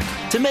 Electric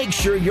to make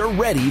sure you're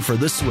ready for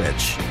the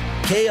switch.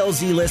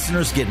 KLZ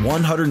listeners get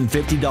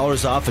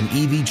 $150 off an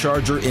EV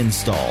charger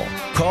install.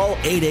 Call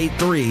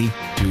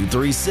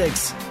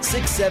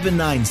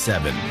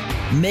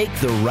 883-236-6797. Make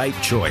the right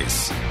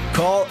choice.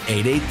 Call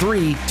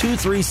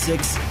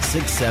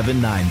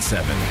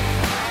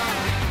 883-236-6797.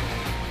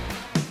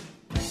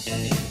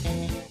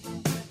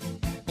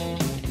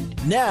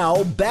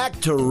 Now, back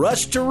to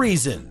Rush to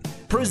Reason,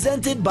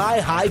 presented by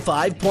High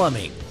Five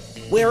Plumbing,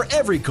 where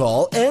every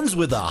call ends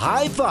with a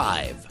high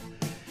five.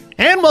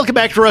 And welcome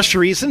back to Rush to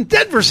Reason,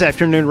 Denver's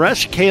Afternoon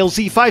Rush,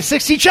 KLZ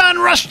 560. John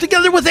Rush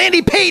together with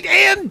Andy Pate.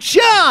 And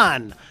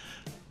John,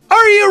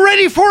 are you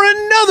ready for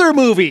another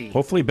movie?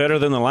 Hopefully better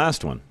than the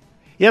last one.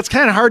 Yeah, it's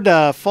kind of hard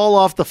to fall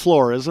off the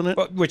floor, isn't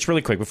it? Which,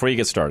 really quick, before you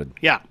get started.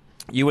 Yeah.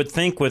 You would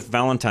think with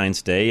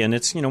Valentine's Day, and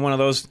it's, one of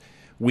those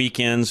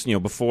weekends,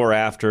 before or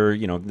after,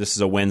 this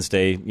is a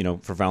Wednesday,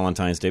 for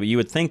Valentine's Day, but you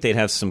would think they'd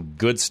have some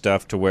good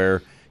stuff to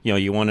where,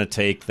 you want to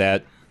take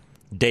that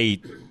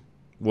date,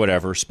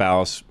 whatever,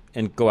 spouse,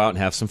 and go out and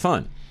have some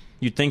fun.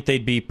 You'd think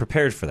they'd be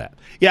prepared for that.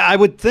 Yeah, I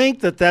would think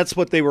that that's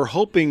what they were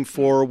hoping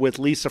for with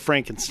Lisa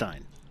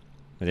Frankenstein.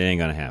 But it ain't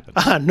going to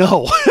happen.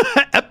 No.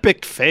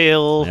 Epic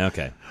fail.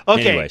 Okay.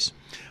 Anyways.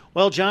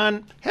 Well,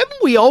 John,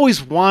 haven't we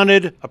always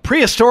wanted a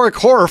prehistoric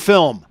horror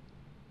film?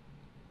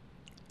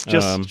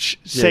 Just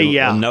say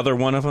yeah. Another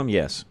one of them?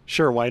 Yes.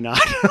 Sure, why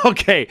not?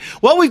 Okay.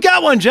 Well, we've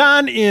got one,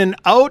 John, in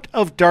Out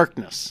of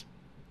Darkness.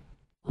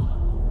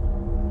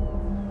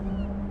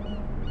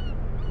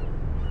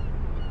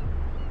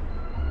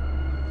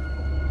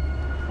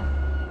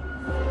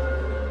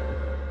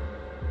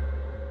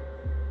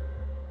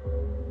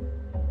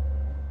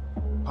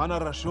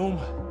 Panarashum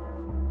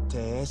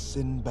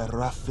teesin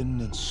berafin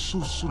in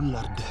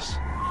susulardes.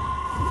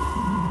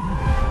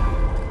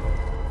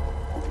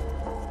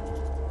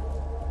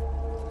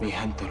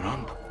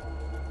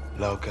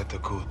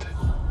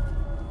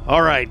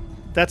 All right,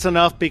 that's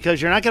enough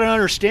because you're not going to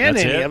understand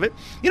any of it.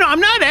 I'm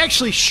not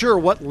actually sure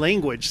what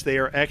language they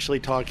are actually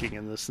talking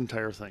in this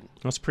entire thing.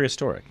 That's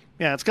prehistoric.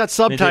 Yeah, it's got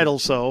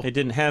subtitles, so. They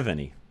didn't have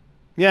any.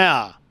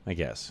 Yeah. I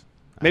guess.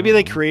 Maybe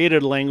they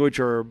created a language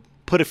or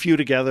put a few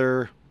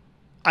together.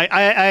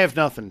 I have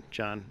nothing,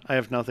 John. I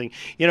have nothing.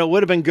 It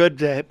would have been good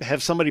to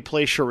have somebody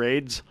play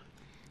charades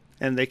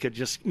and they could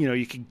just,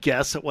 you could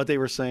guess at what they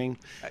were saying.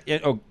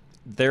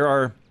 There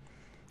are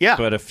Yeah.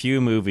 But a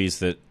few movies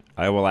that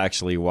I will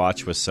actually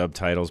watch with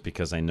subtitles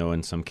because I know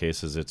in some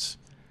cases it's,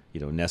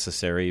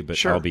 necessary. But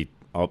sure.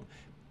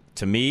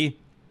 To me,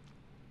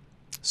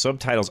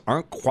 subtitles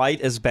aren't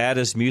quite as bad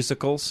as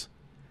musicals,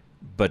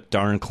 but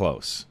darn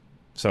close.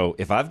 So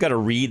if I've got to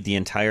read the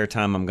entire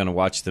time I'm going to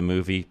watch the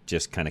movie,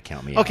 just kind of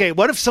count me out. Okay,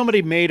 what if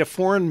somebody made a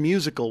foreign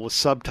musical with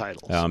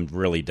subtitles? I'm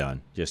really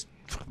done. Just...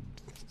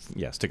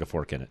 stick a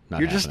fork in it.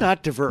 You're just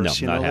not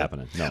diverse. No, not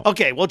happening. No.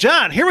 Okay, well,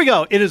 John, here we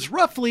go. It is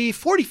roughly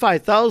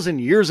 45,000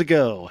 years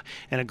ago,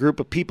 and a group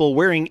of people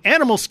wearing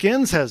animal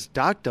skins has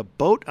docked a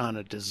boat on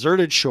a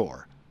deserted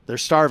shore. They're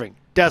starving,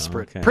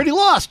 desperate, pretty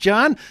lost,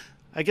 John.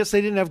 I guess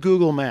they didn't have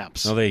Google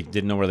Maps. No, they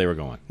didn't know where they were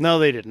going. No,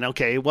 they didn't.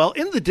 Okay, well,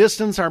 in the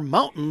distance are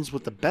mountains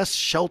with the best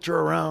shelter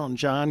around,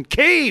 John.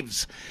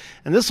 Caves!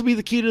 And this will be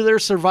the key to their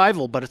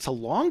survival, but it's a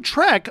long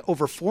trek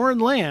over foreign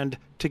land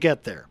to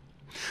get there.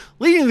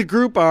 Leading the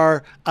group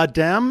are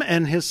Adam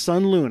and his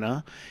son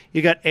Luna.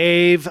 You got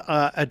Ave,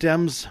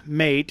 Adam's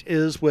mate,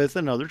 is with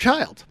another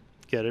child.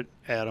 Get it?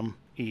 Adam,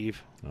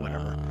 Eve,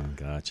 whatever.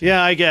 Gotcha.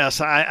 Yeah, I guess.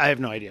 I have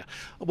no idea.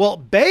 Well,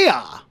 Bea,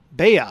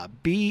 Beyaah,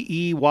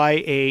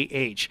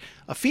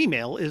 a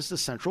female, is the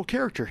central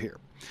character here.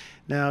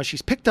 Now,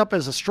 she's picked up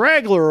as a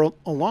straggler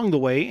along the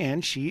way,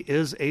 and she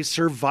is a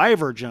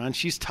survivor, John.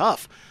 She's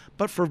tough.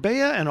 But for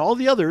Bea and all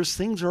the others,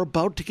 things are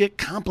about to get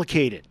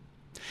complicated.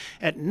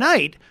 At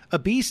night, a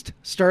beast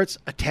starts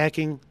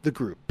attacking the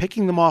group,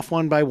 picking them off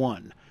one by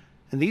one.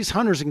 And these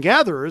hunters and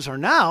gatherers are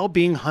now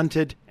being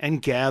hunted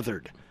and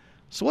gathered.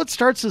 So what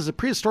starts as a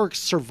prehistoric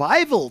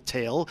survival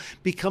tale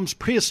becomes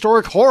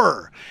prehistoric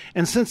horror.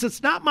 And since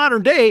it's not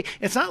modern day,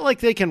 it's not like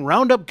they can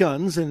round up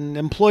guns and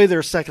employ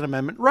their Second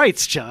Amendment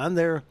rights, John.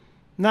 They're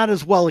not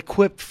as well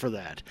equipped for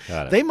that.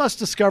 They must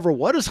discover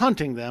what is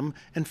hunting them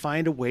and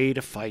find a way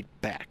to fight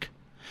back.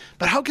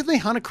 But how can they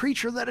hunt a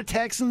creature that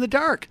attacks in the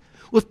dark,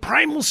 with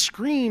primal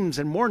screams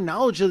and more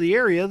knowledge of the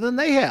area than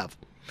they have?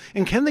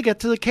 And can they get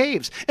to the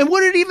caves? And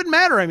would it even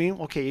matter? I mean,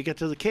 okay, you get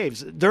to the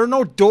caves. There are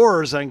no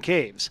doors on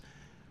caves.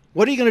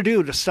 What are you going to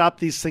do to stop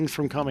these things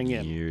from coming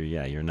in?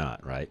 You're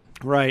not, right?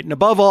 Right. And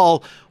above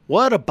all,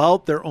 what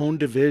about their own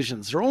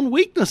divisions, their own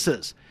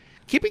weaknesses?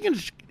 Keeping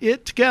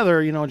it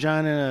together,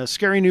 John, in a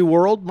scary new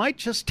world might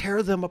just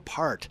tear them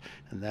apart.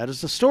 And that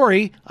is the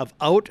story of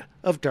Out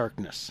of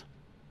Darkness.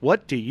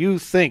 What do you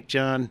think,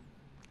 John?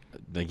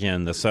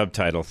 Again, the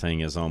subtitle thing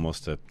is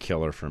almost a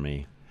killer for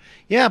me.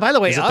 Yeah, by the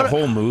way... Is it the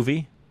whole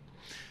movie?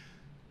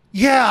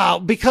 Yeah,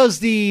 because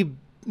the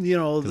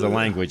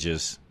language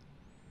is...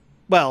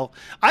 Well,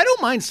 I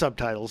don't mind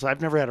subtitles.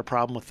 I've never had a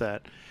problem with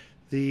that.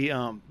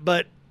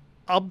 But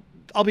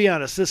I'll be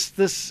honest.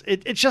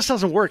 It just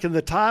doesn't work. In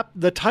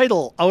the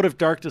title Out of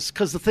Darkness,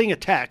 because the thing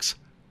attacks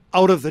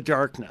out of the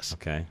darkness.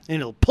 Okay. And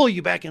it'll pull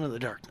you back into the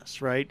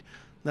darkness, right?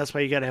 That's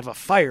why you got to have a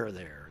fire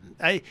there.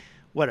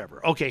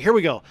 Whatever. Okay, here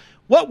we go.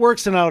 What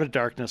works in Out of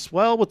Darkness?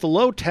 Well, with the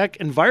low-tech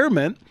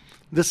environment,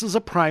 this is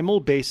a primal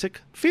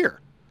basic fear.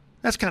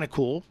 That's kind of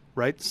cool,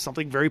 right?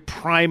 Something very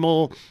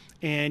primal,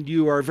 and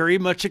you are very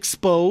much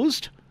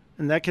exposed,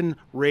 and that can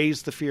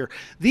raise the fear.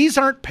 These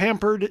aren't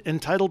pampered,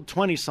 entitled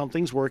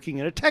 20-somethings working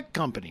in a tech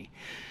company.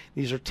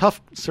 These are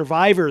tough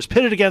survivors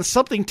pitted against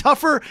something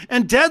tougher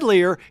and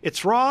deadlier.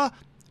 It's raw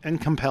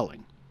and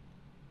compelling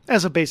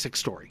as a basic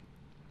story.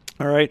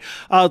 All right.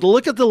 The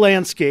look at the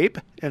landscape,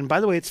 and by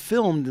the way, it's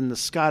filmed in the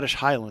Scottish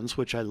Highlands,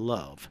 which I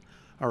love.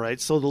 All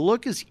right. So the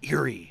look is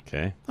eerie.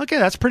 Okay. Okay,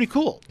 that's pretty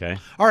cool. Okay.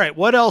 All right.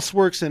 What else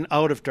works in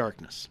Out of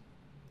Darkness?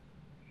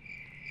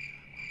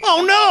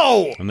 Oh,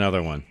 no!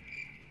 Another one.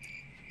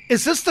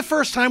 Is this the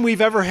first time we've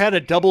ever had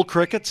a double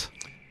crickets?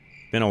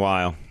 Been a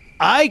while.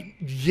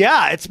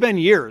 Yeah, it's been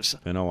years.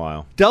 Been a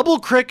while. Double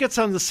crickets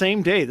on the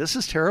same day. This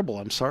is terrible.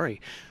 I'm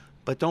sorry.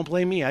 But don't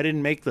blame me. I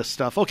didn't make this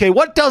stuff. Okay,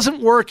 what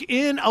doesn't work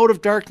in Out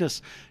of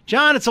Darkness?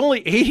 John, it's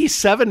only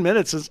 87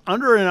 minutes. It's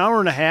under an hour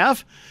and a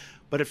half,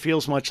 but it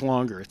feels much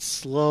longer. It's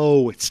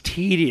slow. It's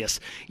tedious.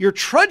 You're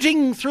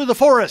trudging through the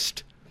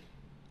forest,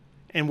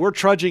 and we're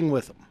trudging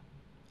with them.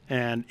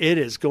 And it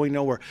is going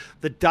nowhere.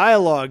 The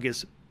dialogue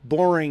is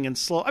boring and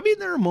slow. I mean,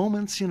 there are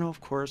moments, of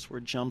course, where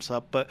it jumps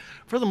up. But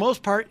for the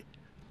most part,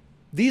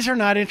 these are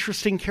not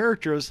interesting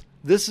characters.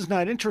 This is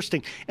not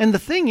interesting. And the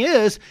thing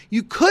is,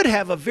 you could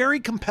have a very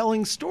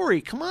compelling story.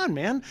 Come on,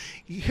 man.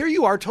 Here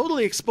you are,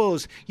 totally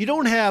exposed. You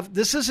don't have,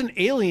 this isn't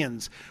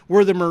Aliens,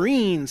 where the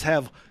Marines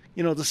have,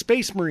 the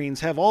Space Marines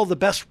have all the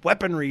best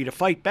weaponry to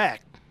fight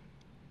back.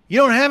 You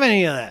don't have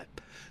any of that.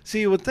 So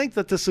you would think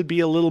that this would be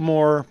a little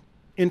more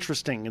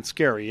interesting and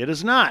scary. It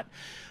is not.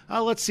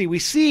 Let's see. We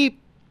see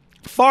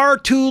far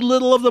too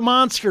little of the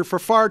monster for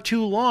far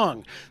too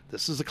long.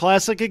 This is a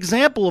classic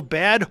example of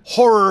bad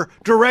horror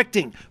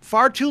directing.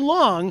 Far too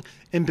long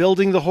in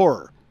building the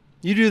horror.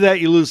 You do that,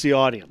 you lose the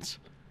audience.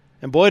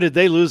 And boy, did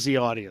they lose the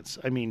audience.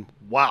 I mean,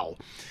 wow.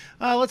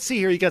 Let's see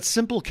here. You got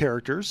simple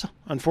characters,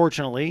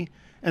 unfortunately,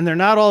 and they're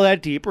not all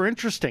that deep or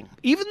interesting.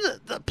 Even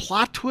the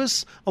plot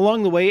twists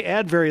along the way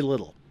add very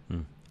little.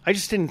 I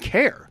just didn't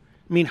care.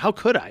 I mean, how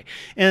could I?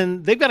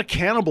 And they've got a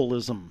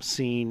cannibalism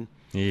scene.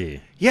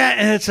 Yeah,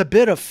 and it's a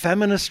bit of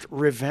feminist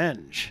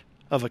revenge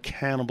of a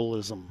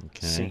cannibalism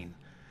scene.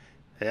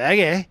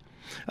 Okay.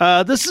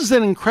 This is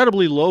an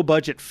incredibly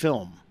low-budget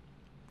film.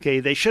 Okay,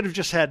 they should have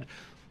just had,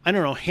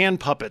 hand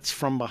puppets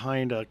from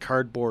behind a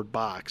cardboard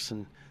box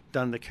and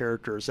done the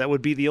characters. That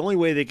would be the only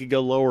way they could go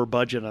lower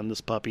budget on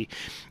this puppy.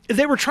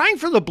 They were trying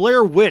for the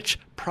Blair Witch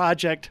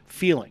Project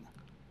feeling.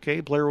 Okay,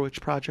 Blair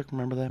Witch Project,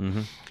 remember that?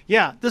 Mm-hmm.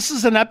 Yeah, this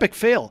is an epic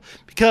fail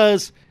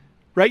because,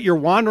 right, you're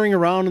wandering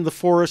around in the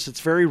forest.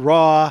 It's very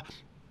raw.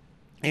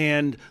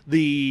 And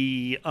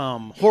the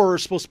horror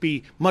is supposed to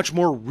be much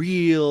more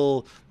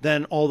real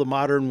than all the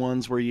modern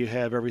ones where you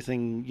have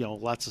everything,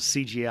 lots of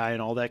CGI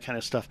and all that kind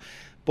of stuff.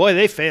 Boy,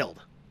 they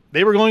failed.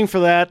 They were going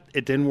for that.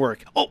 It didn't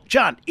work. Oh,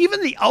 John,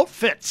 even the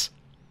outfits.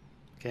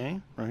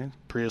 Okay, right.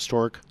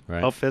 Prehistoric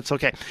outfits.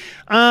 Okay.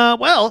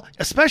 Well,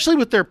 especially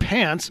with their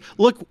pants,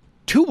 look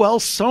too well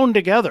sewn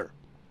together.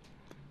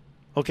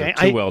 Okay.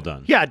 Too well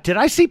done. Yeah. Did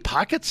I see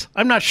pockets?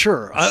 I'm not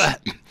sure.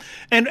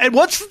 And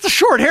what's the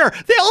short hair?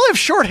 They all have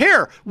short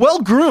hair. Well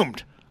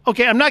groomed.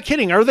 Okay. I'm not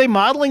kidding. Are they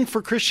modeling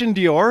for Christian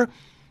Dior?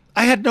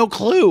 I had no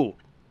clue.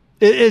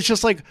 It's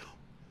just like,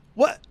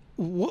 what?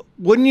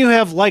 Wouldn't you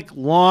have like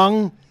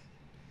long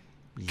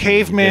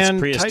caveman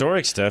It's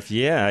prehistoric stuff.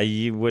 Yeah,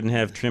 you wouldn't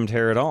have trimmed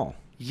hair at all.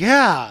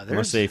 Yeah.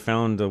 Unless they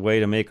found a way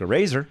to make a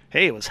razor.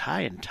 Hey, it was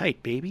high and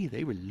tight, baby.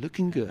 They were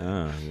looking good.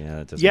 Oh, yeah,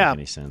 that doesn't make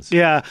any sense.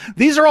 Yeah.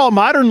 These are all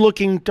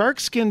modern-looking,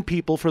 dark-skinned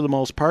people for the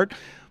most part.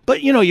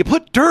 But, you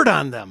put dirt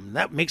on them.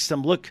 That makes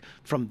them look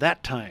from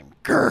that time.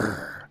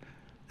 Grrr.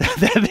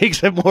 That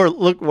makes it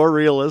look more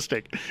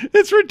realistic.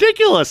 It's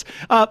ridiculous.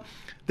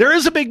 There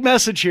is a big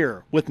message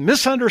here with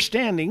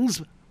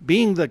misunderstandings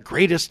being the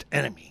greatest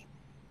enemy.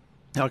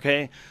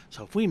 Okay?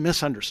 So if we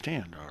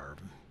misunderstand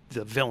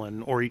the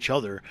villain or each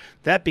other,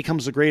 that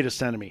becomes the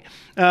greatest enemy.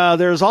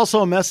 There's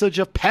also a message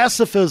of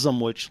pacifism,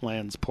 which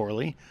lands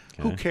poorly.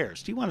 Okay. Who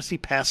cares? Do you want to see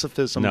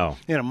pacifism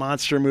in a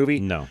monster movie?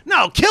 No.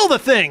 No, kill the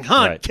thing.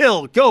 Hunt,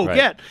 kill, go,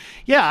 get.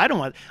 Yeah, I don't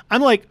want.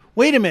 I'm like,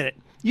 wait a minute.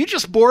 You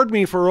just bored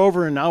me for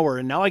over an hour,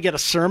 and now I get a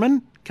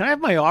sermon? Can I have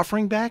my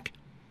offering back?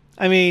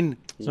 I mean,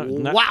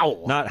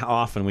 wow. Not how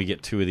often we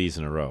get 2 of these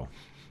in a row.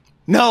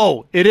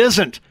 No, it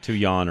isn't. 2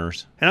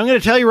 yawners. And I'm going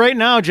to tell you right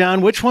now,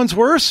 John, which one's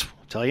worse?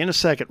 I'll tell you in a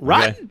second.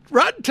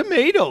 Rotten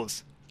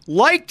Tomatoes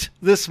liked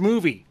this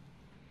movie.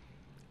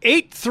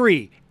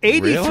 83%.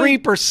 Really?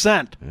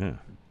 83%. Yeah.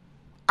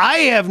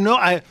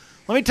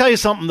 Let me tell you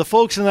something. The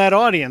folks in that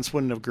audience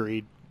wouldn't have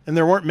agreed, and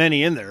there weren't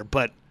many in there,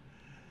 but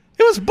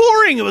it was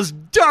boring. It was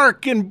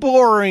dark and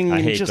boring.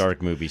 I hate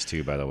dark movies,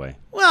 too, by the way.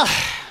 Well,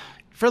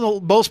 for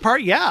the most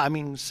part, yeah. I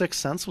mean, Sixth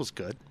Sense was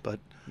good, but,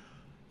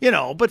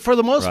 but for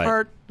the most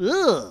part,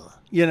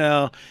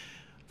 this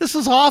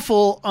is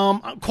awful.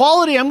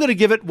 Quality, I'm going to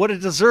give it what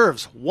it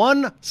deserves.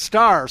 1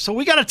 star. So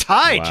we got a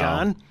tie,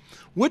 John.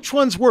 Which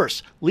one's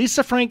worse,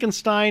 Lisa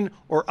Frankenstein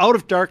or Out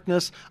of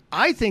Darkness?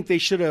 I think they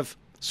should have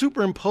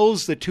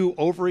superimposed the 2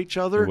 over each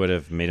other. It would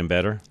have made them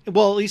better?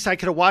 Well, at least I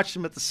could have watched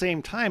them at the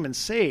same time and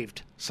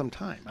saved some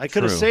time. I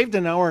could have saved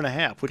an hour and a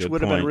half, which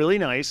would have been really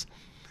nice.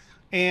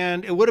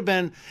 And it would have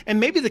been, and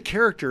maybe the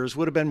characters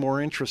would have been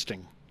more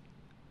interesting.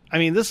 I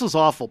mean, this is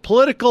awful.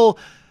 Political,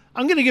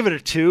 I'm going to give it a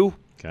 2.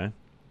 Okay.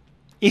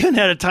 Even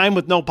at a time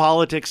with no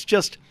politics,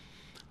 just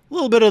a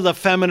little bit of the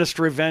feminist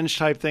revenge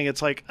type thing.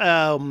 It's like,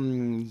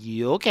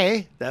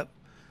 okay, that's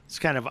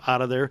kind of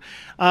out of there.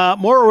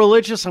 More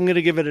religious, I'm going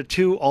to give it a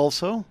 2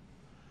 also.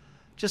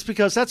 Just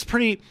because that's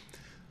pretty...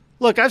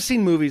 Look, I've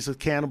seen movies with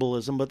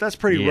cannibalism, but that's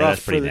pretty rough.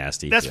 That's pretty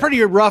nasty. That's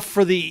pretty rough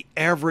for the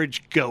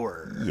average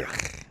goer.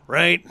 Yuck.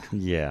 Right?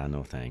 Yeah,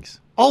 no thanks.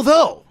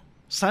 Although,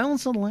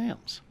 Silence of the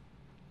Lambs.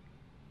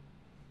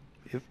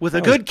 With a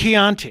good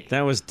Chianti.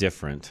 That was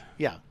different.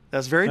 Yeah,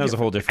 that's very different. That was a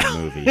whole different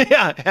movie.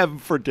 Yeah, have him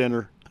for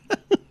dinner.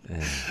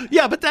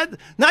 Yeah, but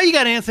now you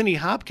got Anthony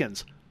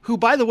Hopkins, who,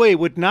 by the way,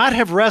 would not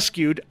have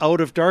rescued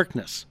Out of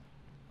Darkness.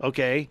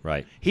 Okay?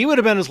 Right. He would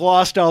have been as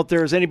lost out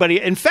there as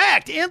anybody. In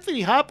fact,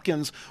 Anthony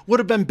Hopkins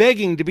would have been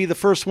begging to be the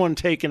first one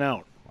taken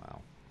out.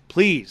 Wow.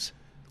 Please,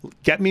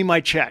 get me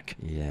my check.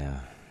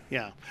 Yeah.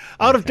 Yeah.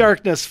 Out of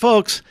Darkness,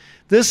 folks,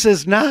 this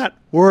is not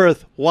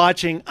worth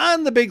watching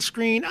on the big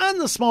screen, on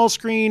the small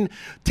screen.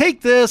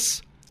 Take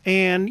this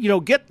and,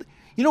 get...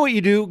 You know what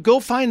you do?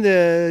 Go find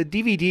the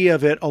DVD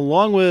of it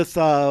along with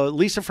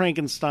Lisa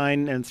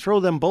Frankenstein and throw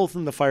them both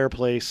in the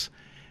fireplace.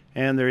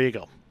 And there you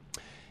go.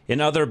 In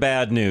other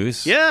bad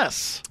news,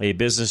 yes, a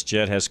business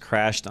jet has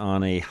crashed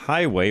on a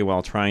highway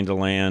while trying to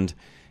land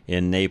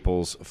in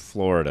Naples,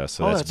 Florida.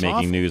 So that's making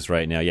awful news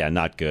right now. Yeah,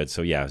 not good.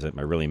 So yeah,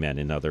 I really meant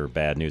in other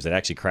bad news. It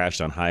actually crashed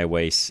on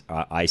Highway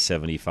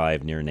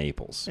I-75 near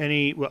Naples.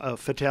 Any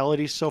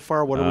fatalities so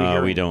far? What are we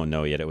hearing? We don't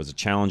know yet. It was a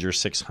Challenger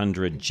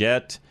 600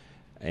 jet.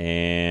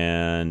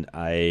 And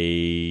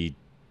I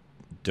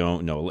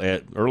don't know.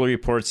 Early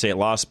reports say it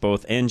lost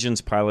both engines.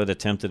 Pilot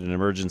attempted an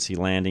emergency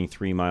landing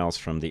 3 miles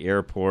from the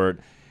airport.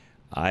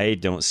 I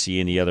don't see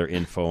any other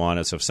info on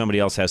it. So if somebody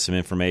else has some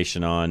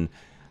information on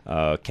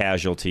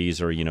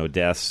casualties or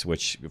deaths,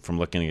 which from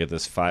looking at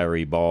this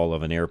fiery ball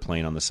of an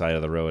airplane on the side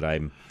of the road,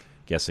 I'm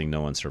guessing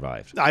no one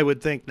survived. I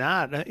would think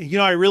not.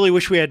 I really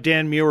wish we had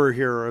Dan Muir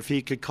here, if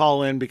he could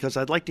call in, because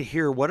I'd like to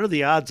hear what are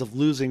the odds of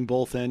losing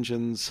both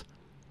engines.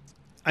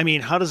 I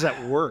mean, how does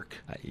that work?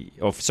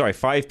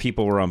 5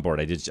 people were on board.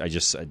 I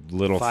just a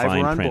little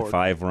fine print.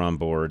 5 were on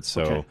board,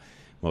 so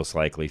most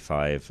likely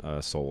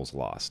 5 souls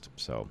lost.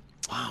 So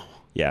wow.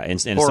 Yeah,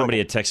 and somebody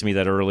had texted me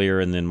that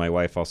earlier, and then my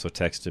wife also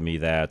texted me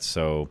that.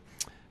 So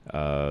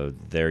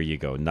there you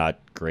go. Not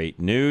great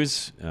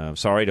news.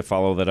 Sorry to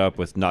follow that up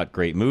with not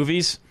great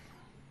movies.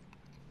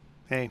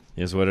 Hey,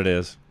 is what it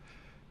is.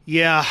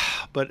 Yeah,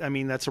 but I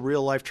mean that's a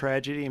real life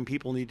tragedy, and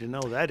people need to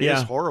know that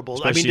is horrible.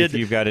 Especially if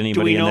you've got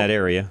anybody in that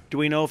area. Do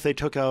we know if they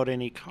took out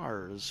any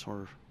cars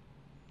or?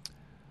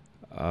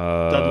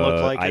 Doesn't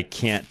look like it. I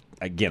can't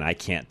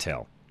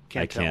tell.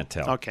 I can't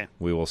tell. Okay.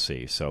 We will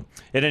see. So,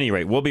 at any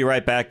rate, we'll be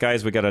right back,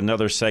 guys. We got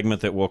another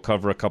segment that we'll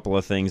cover a couple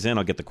of things in.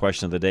 I'll get the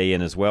question of the day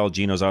in as well.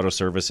 Gino's Auto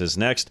Service is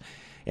next.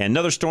 And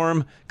another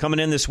storm coming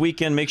in this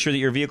weekend. Make sure that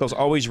your vehicle's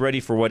always ready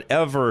for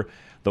whatever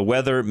the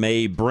weather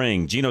may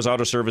bring.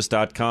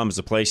 Gino'sAutoservice.com is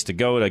the place to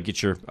go to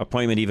get your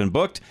appointment even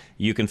booked.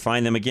 You can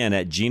find them again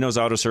at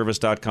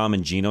Gino'sAutoservice.com,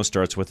 and Gino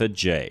starts with a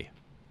J.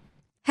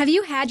 Have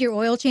you had your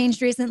oil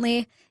changed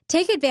recently?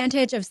 Take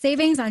advantage of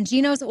savings on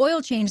Gino's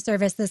oil change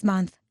service this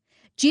month.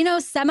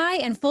 Gino's semi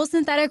and full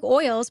synthetic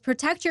oils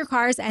protect your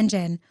car's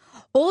engine.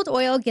 Old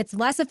oil gets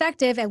less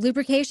effective at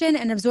lubrication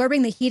and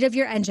absorbing the heat of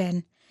your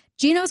engine.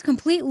 Gino's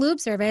complete lube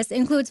service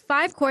includes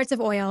 5 quarts of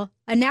oil,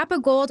 a Napa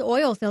Gold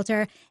oil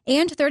filter,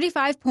 and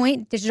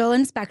 35-point digital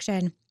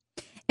inspection.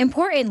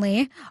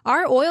 Importantly,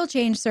 our oil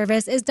change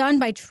service is done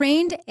by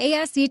trained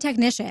ASC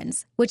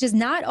technicians, which is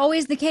not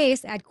always the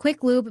case at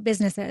quick lube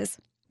businesses.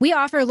 We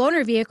offer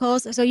loaner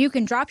vehicles so you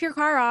can drop your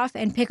car off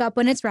and pick up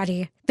when it's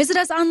ready. Visit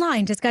us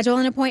online to schedule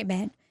an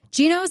appointment.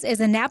 Gino's is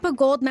a Napa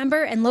Gold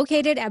member and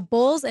located at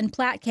Bowles and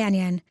Platte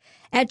Canyon.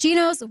 At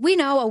Gino's, we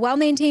know a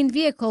well-maintained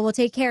vehicle will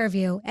take care of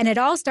you, and it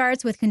all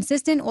starts with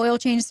consistent oil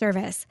change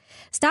service.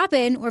 Stop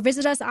in or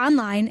visit us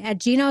online at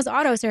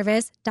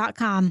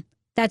Gino'sAutoservice.com.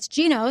 That's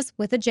Gino's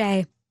with a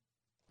J.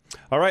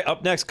 All right,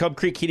 up next, Cub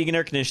Creek Heating and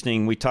Air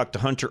Conditioning. We talked to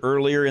Hunter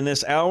earlier in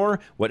this hour.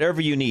 Whatever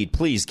you need,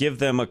 please give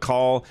them a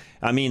call.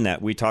 I mean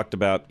that. We talked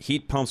about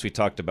heat pumps. We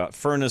talked about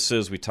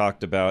furnaces. We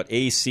talked about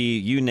AC.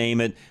 You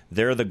name it.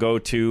 They're the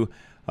go-to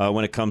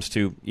when it comes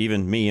to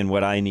even me and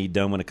what I need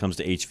done when it comes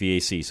to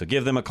HVAC. So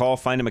give them a call.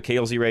 Find them at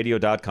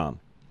klzradio.com.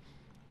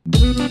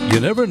 You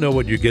never know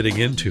what you're getting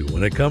into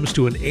when it comes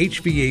to an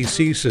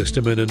HVAC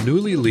system in a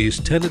newly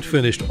leased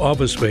tenant-finished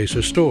office space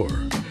or store.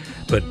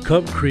 But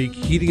Cub Creek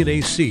Heating and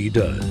AC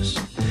does.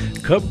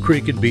 Cub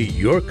Creek can be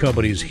your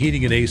company's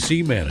heating and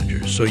AC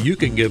manager so you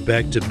can get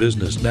back to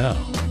business now.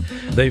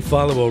 They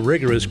follow a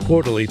rigorous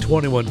quarterly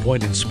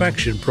 21-point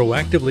inspection,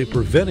 proactively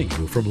preventing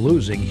you from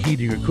losing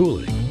heating or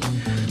cooling.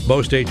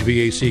 Most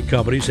HVAC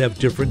companies have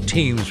different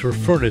teams for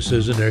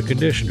furnaces and air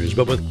conditioners,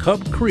 but with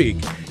Cub Creek,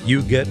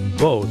 you get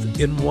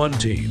both in one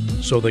team,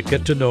 so they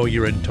get to know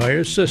your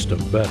entire system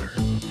better.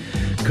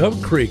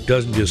 Cub Creek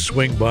doesn't just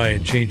swing by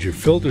and change your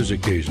filters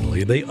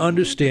occasionally. They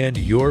understand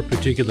your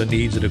particular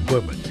needs and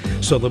equipment,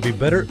 so they'll be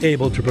better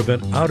able to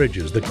prevent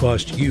outages that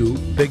cost you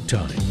big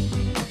time.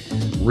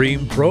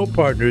 Rheem Pro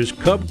Partners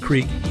Cub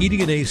Creek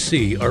Heating and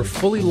AC are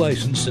fully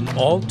licensed and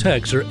all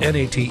techs are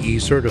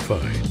NATE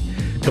certified.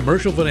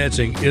 Commercial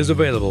financing is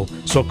available,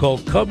 so call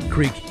Cub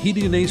Creek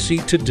Heating and AC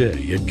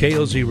today at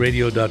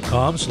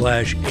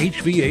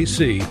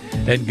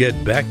klzradio.com/HVAC and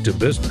get back to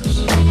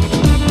business.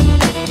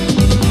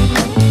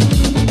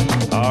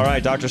 All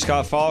right, Dr.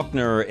 Scott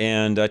Faulkner,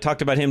 and I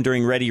talked about him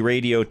during Ready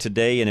Radio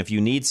today, and if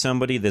you need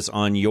somebody that's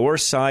on your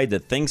side,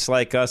 that thinks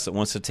like us, that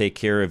wants to take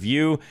care of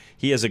you,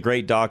 he is a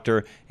great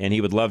doctor, and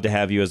he would love to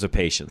have you as a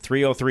patient.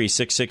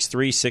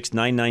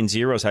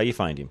 303-663-6990 is how you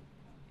find him.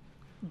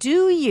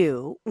 Do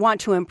you want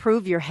to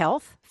improve your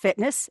health,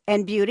 fitness,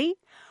 and beauty?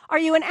 Are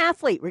you an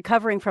athlete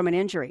recovering from an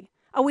injury?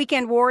 A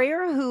weekend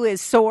warrior who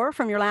is sore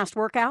from your last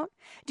workout?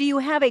 Do you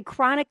have a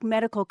chronic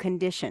medical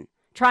condition,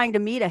 trying to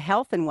meet a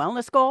health and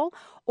wellness goal?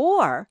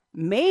 Or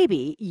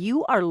maybe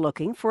you are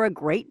looking for a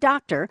great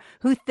doctor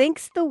who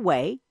thinks the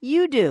way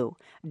you do.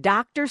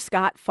 Dr.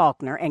 Scott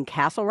Faulkner and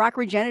Castle Rock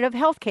Regenerative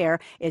Healthcare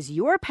is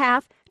your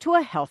path to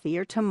a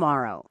healthier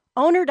tomorrow.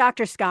 Owner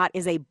Dr. Scott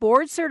is a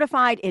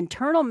board-certified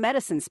internal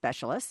medicine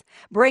specialist,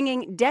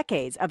 bringing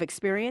decades of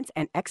experience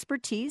and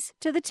expertise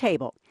to the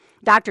table.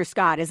 Dr.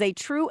 Scott is a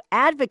true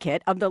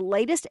advocate of the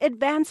latest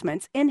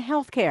advancements in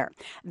healthcare.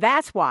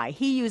 That's why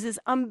he uses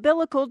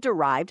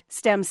umbilical-derived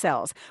stem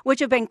cells,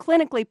 which have been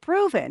clinically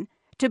proven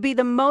to be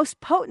the most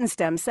potent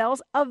stem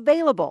cells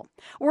available.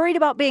 Worried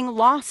about being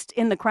lost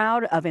in the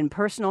crowd of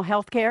impersonal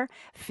healthcare?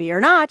 Fear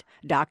not.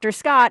 Dr.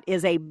 Scott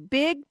is a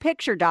big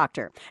picture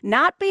doctor,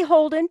 not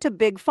beholden to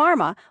big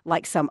pharma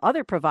like some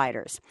other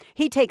providers.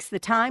 He takes the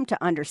time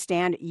to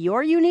understand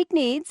your unique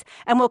needs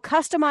and will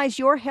customize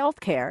your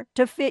healthcare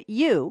to fit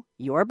you,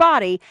 your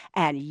body,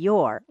 and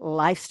your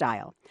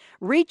lifestyle.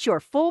 Reach your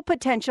full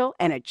potential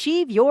and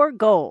achieve your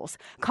goals.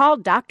 Call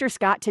Dr.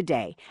 Scott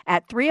today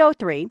at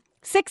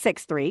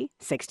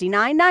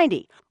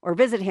 303-663-6990 or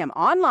visit him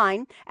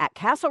online at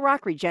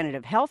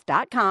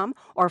castlerockregenerativehealth.com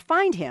or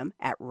find him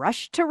at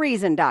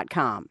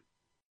rushtoreason.com.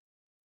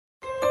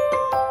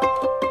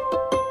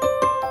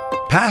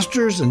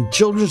 Pastors and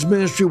children's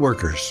ministry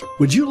workers,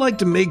 would you like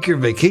to make your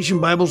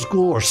vacation Bible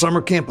school or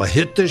summer camp a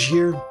hit this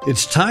year?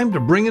 It's time to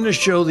bring in a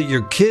show that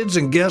your kids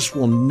and guests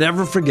will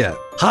never forget.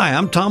 Hi,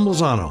 I'm Tom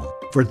Lozano.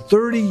 For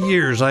 30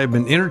 years, I have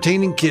been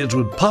entertaining kids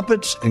with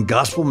puppets and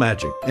gospel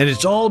magic, and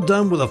it's all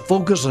done with a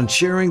focus on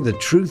sharing the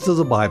truth of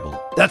the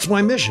Bible. That's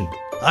my mission.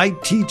 I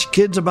teach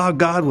kids about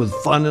God with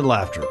fun and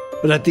laughter.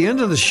 But at the end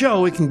of the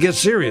show, it can get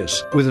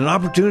serious, with an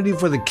opportunity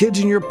for the kids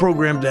in your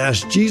program to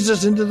ask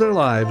Jesus into their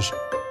lives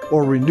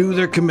or renew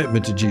their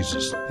commitment to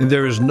Jesus. And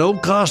there is no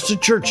cost to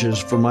churches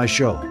for my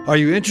show. Are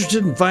you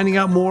interested in finding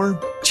out more?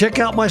 Check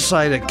out my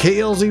site at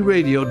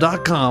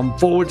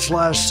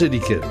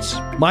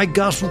klzradio.com/citykids. My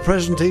gospel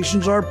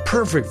presentations are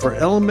perfect for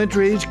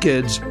elementary age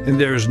kids, and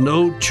there is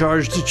no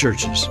charge to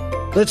churches.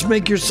 Let's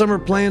make your summer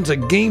plans a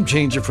game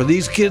changer for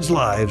these kids'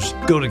 lives.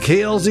 Go to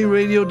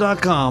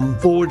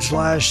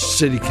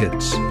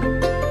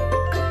klzradio.com/citykids.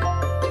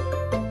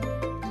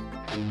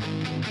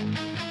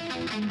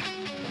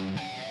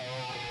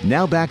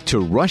 Now back to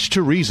Rush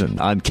to Reason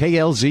on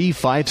KLZ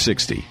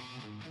 560.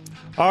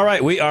 All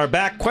right, we are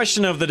back.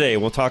 Question of the day.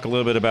 We'll talk a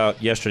little bit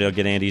about yesterday. I'll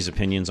get Andy's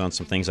opinions on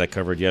some things I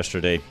covered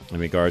yesterday in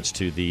regards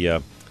to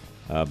the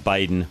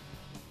Biden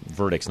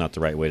verdict's not the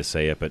right way to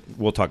say it, but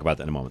we'll talk about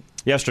that in a moment.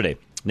 Yesterday,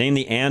 name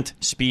the ant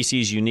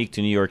species unique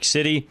to New York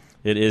City.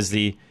 It is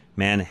the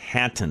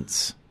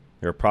Manhattans.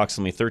 There are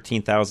approximately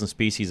 13,000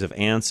 species of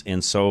ants,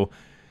 and so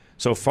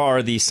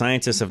far, the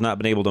scientists have not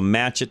been able to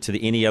match it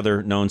to any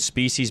other known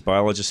species.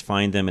 Biologists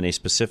find them in a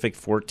specific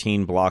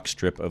 14-block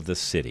strip of the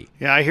city.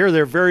 Yeah, I hear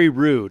they're very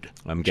rude.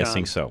 I'm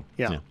guessing so.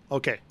 Yeah.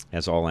 Okay.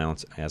 As all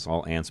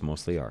ants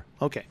mostly are.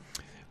 Okay.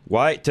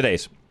 Why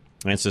today's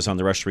answers on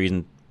the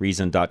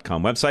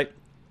RushReason.com website.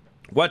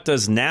 What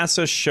does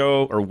NASA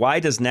show, or why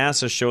does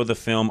NASA show the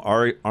film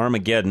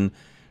Armageddon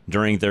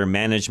during their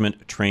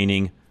management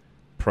training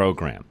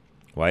program?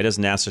 Why does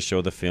NASA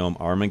show the film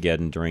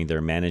Armageddon during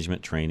their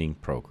management training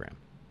program?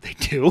 They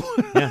do?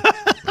 Yeah,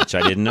 which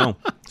I didn't know.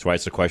 That's why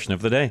it's the question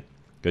of the day.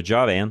 Good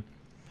job, Ann.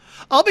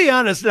 I'll be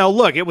honest. Now,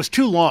 look, it was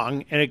too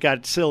long, and it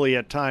got silly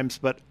at times,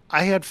 but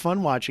I had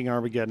fun watching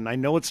Armageddon. I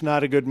know it's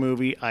not a good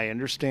movie. I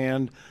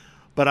understand.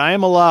 But I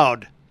am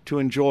allowed to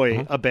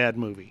enjoy a bad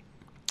movie.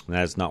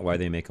 That's not why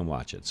they make them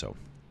watch it. So,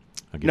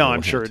 no,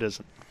 I'm sure it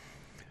isn't.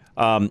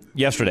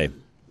 Yesterday,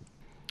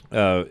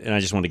 and I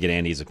just want to get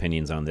Andy's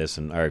opinions on this,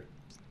 and I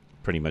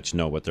pretty much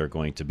know what they're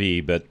going to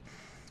be, but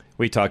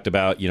we talked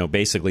about,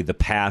 basically the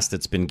pass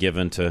that's been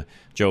given to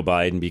Joe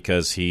Biden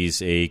because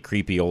he's a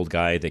creepy old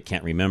guy that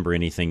can't remember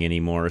anything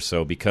anymore.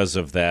 So because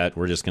of that,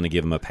 we're just going to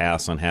give him a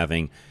pass on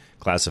having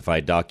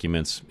classified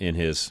documents in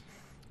his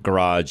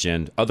garage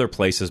and other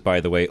places, by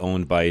the way,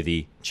 owned by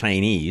the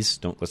Chinese.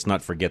 Let's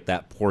not forget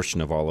that portion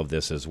of all of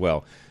this as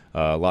well.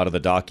 A lot of the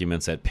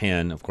documents at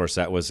Penn, of course,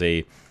 that was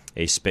a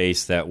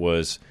space that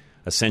was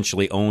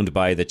essentially owned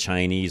by the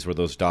Chinese where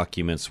those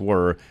documents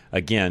were.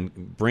 Again,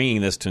 bringing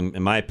this to,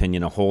 in my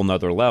opinion, a whole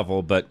nother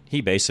level, but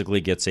he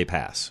basically gets a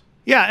pass.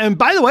 Yeah, and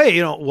by the way,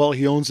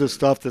 he owns this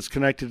stuff that's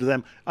connected to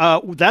them.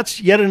 That's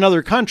yet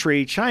another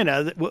country,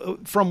 China,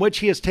 from which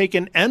he has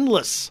taken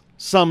endless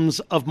sums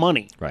of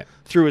money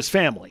through his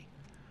family.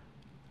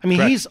 I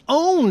mean, he's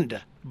owned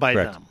by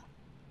them.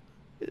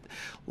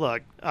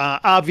 Look,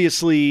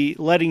 obviously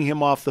letting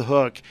him off the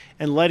hook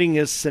and letting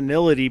his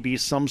senility be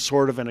some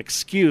sort of an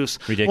excuse.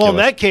 Ridiculous. Well, in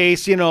that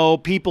case,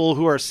 people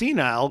who are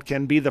senile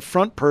can be the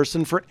front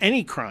person for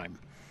any crime.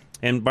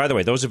 And by the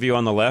way, those of you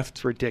on the left,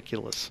 it's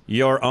ridiculous.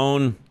 Your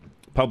own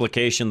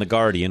publication, The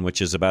Guardian,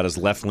 which is about as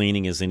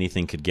left-leaning as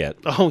anything could get.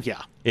 Oh,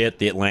 yeah.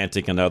 The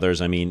Atlantic and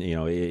others, I mean,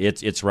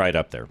 it's right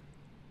up there.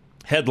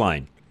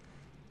 Headline,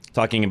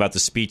 talking about the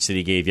speech that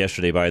he gave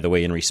yesterday, by the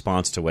way, in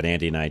response to what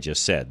Andy and I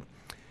just said.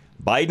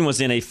 Biden was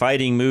in a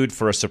fighting mood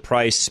for a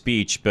surprise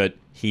speech, but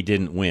he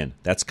didn't win.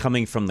 That's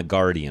coming from The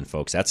Guardian,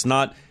 folks. That's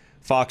not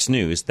Fox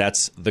News.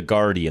 That's The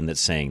Guardian that's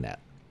saying that.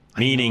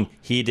 Meaning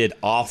he did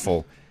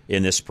awful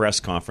in this press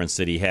conference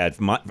that he had.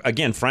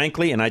 Again,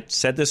 frankly, and I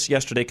said this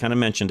yesterday, kind of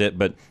mentioned it,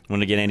 but I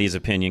want to get Andy's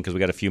opinion because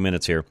we got a few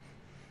minutes here.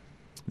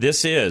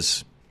 This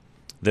is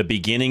the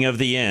beginning of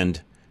the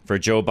end for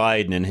Joe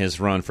Biden and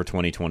his run for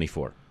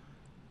 2024.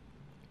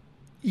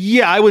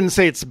 Yeah, I wouldn't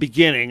say it's the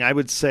beginning. I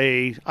would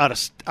say out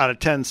of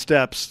 10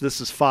 steps,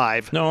 this is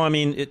 5. No, I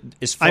mean,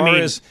 as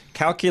as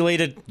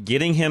calculated,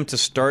 getting him to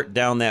start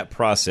down that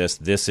process,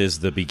 this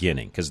is the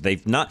beginning. Because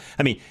they've not,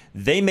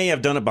 they may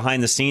have done it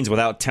behind the scenes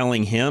without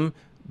telling him,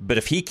 but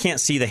if he can't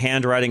see the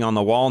handwriting on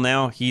the wall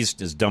now, he's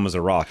as dumb as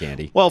a rock,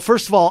 Andy. Well,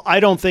 first of all, I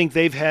don't think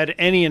they've had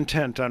any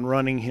intent on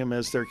running him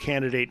as their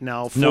candidate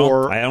now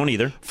No, I don't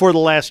either. For the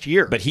last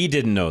year. But he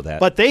didn't know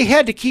that. But they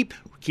had to keep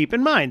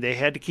in mind, they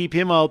had to keep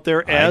him out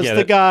there as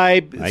the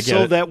guy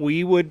so that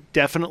we would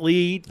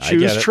definitely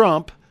choose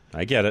Trump.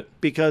 I get it.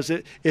 Because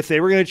if they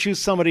were going to choose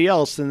somebody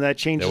else, then that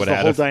changes the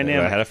whole dynamic. They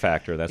would have had a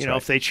factor, that's right.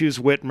 If they choose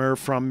Whitmer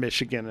from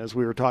Michigan, as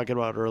we were talking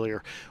about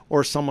earlier,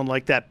 or someone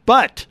like that.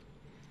 But,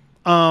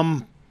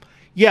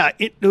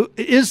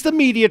 is the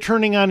media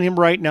turning on him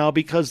right now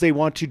because they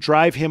want to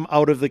drive him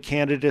out of the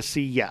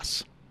candidacy?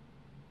 Yes.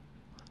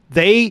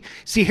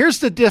 Here's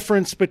the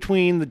difference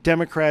between the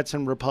Democrats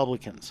and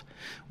Republicans.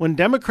 When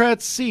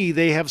Democrats see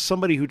they have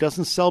somebody who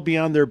doesn't sell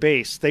beyond their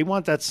base, they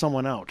want that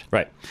someone out.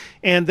 Right.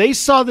 And they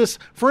saw this,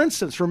 for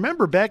instance,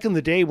 remember back in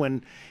the day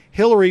when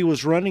Hillary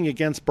was running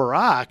against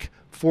Barack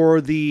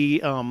for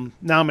the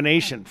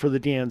nomination for the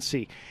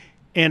DNC.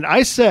 And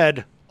I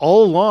said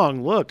all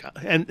along, look,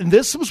 and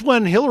this was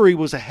when Hillary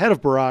was ahead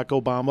of Barack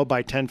Obama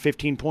by 10,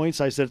 15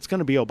 points. I said, it's going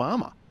to be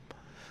Obama.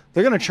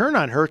 They're going to turn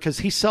on her because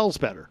he sells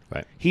better.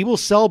 Right. He will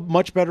sell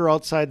much better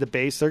outside the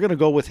base. They're going to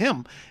go with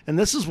him. And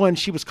this is when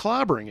she was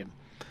clobbering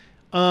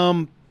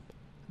him.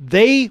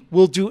 They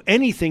will do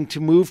anything to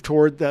move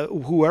toward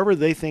whoever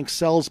they think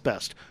sells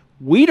best.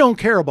 We don't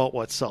care about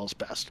what sells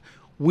best.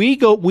 We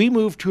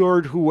move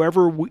toward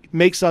whoever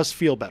makes us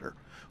feel better,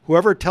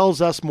 whoever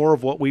tells us more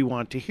of what we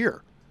want to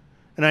hear.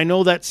 And I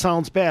know that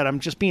sounds bad.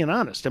 I'm just being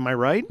honest. Am I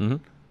right?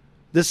 Mm-hmm.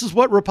 This is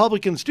what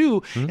Republicans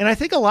do. Mm-hmm. And I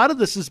think a lot of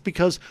this is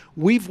because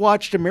we've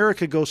watched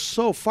America go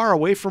so far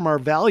away from our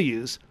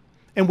values,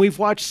 and we've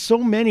watched so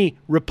many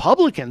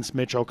Republicans,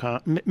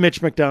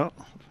 Mitch McDonald.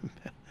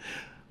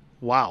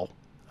 Wow.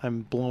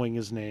 I'm blowing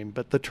his name,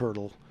 but the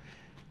turtle.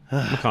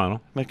 McConnell.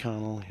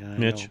 McConnell, yeah.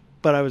 Mitch.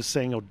 But I was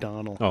saying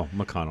O'Donnell. Oh,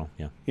 McConnell,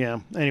 yeah. Yeah,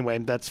 anyway,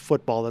 that's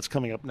football. That's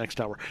coming up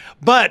next hour.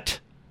 But,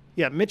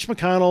 yeah, Mitch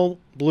McConnell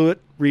blew it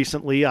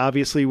recently,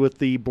 obviously, with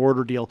the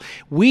border deal.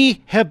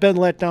 We have been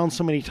let down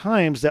so many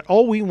times that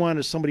all we want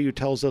is somebody who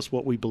tells us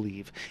what we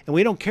believe. And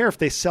we don't care if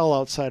they sell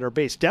outside our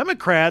base.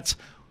 Democrats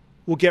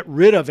will get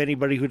rid of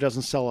anybody who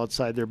doesn't sell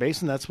outside their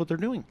base, and that's what they're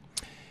doing.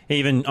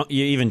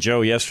 Even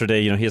Joe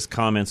yesterday, his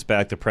comments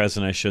back, the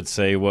president, I should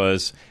say,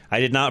 was, I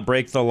did not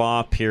break the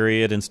law,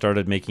 period, and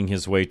started making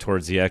his way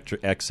towards the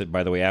exit,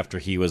 by the way, after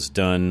he was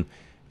done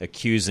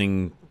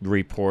accusing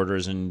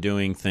reporters and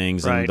doing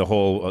things. Right. And the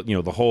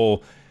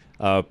whole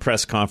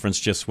press conference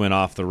just went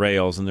off the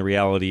rails. And the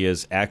reality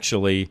is,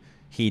 actually,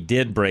 he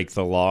did break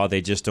the law.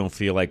 They just don't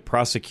feel like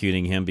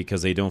prosecuting him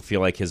because they don't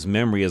feel like his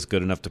memory is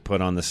good enough to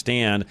put on the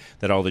stand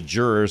that all the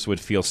jurors would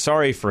feel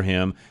sorry for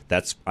him.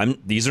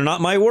 These are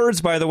not my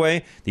words, by the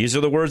way. These are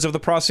the words of the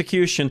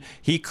prosecution.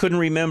 He couldn't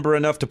remember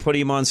enough to put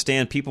him on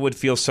stand. People would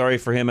feel sorry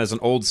for him as an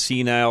old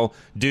senile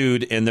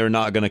dude, and they're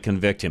not going to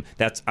convict him.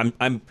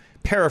 I'm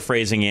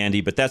paraphrasing,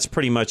 Andy, but that's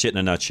pretty much it in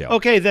a nutshell.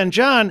 Okay, then,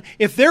 John,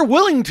 if they're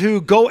willing to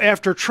go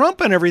after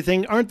Trump and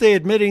everything, aren't they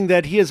admitting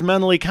that he is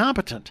mentally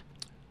competent?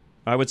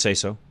 I would say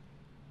so.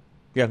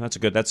 Yeah,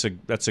 that's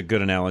a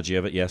good analogy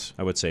of it. Yes,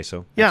 I would say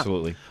so. Yeah.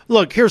 Absolutely.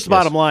 Look, here's the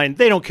bottom line.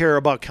 They don't care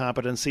about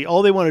competency.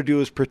 All they want to do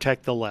is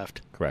protect the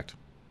left. Correct.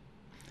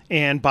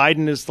 And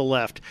Biden is the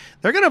left.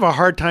 They're going to have a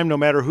hard time, no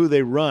matter who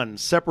they run,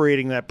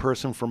 separating that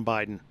person from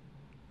Biden,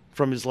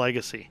 from his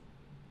legacy.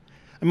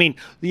 I mean,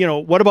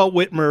 what about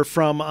Whitmer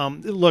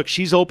from, look,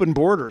 she's open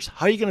borders.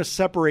 How are you going to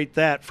separate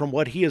that from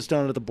what he has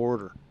done at the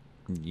border?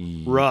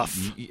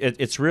 Rough.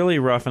 It's really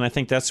rough, and I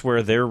think that's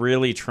where they're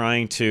really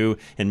trying to,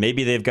 and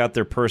maybe they've got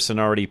their person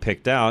already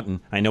picked out, and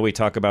I know we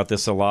talk about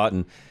this a lot,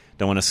 and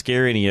don't want to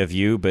scare any of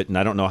you, and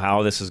I don't know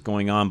how this is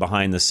going on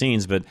behind the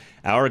scenes, but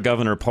our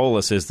Governor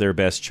Polis is their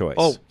best choice.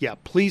 Oh, yeah,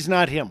 please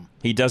not him.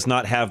 He does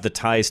not have the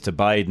ties to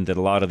Biden that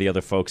a lot of the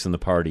other folks in the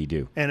party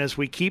do. And as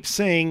we keep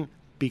saying,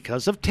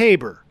 because of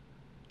Tabor,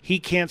 he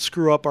can't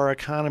screw up our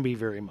economy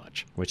very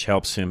much. Which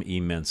helps him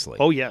immensely.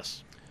 Oh,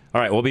 yes. All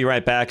right, we'll be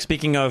right back.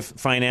 Speaking of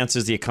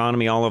finances, the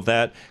economy, all of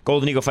that,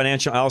 Golden Eagle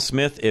Financial, Al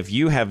Smith, if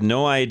you have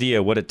no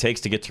idea what it takes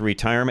to get to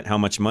retirement, how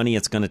much money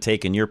it's going to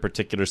take in your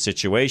particular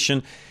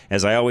situation,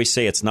 as I always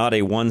say, it's not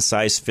a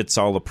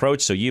one-size-fits-all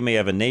approach. So you may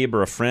have a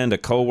neighbor, a friend, a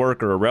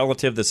coworker, a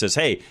relative that says,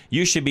 hey,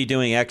 you should be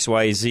doing X,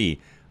 Y, Z.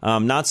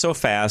 Not so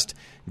fast.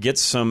 Get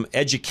some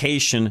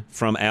education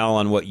from Al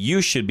on what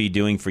you should be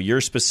doing for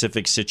your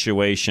specific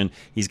situation.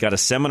 He's got a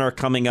seminar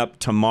coming up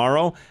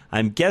tomorrow.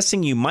 I'm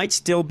guessing you might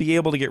still be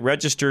able to get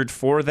registered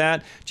for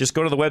that. Just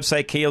go to the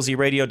website,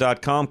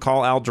 klzradio.com,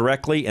 call Al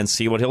directly, and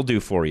see what he'll do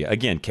for you.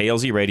 Again,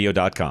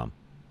 klzradio.com.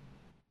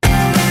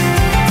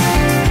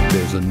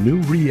 There's a new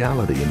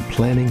reality in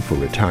planning for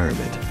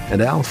retirement,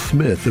 and Al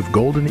Smith of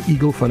Golden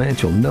Eagle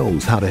Financial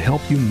knows how to help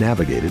you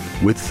navigate it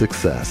with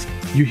success.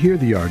 You hear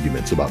the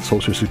arguments about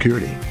Social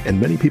Security, and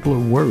many people are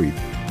worried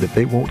that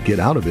they won't get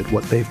out of it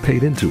what they've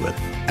paid into it.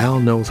 Al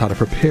knows how to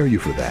prepare you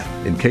for that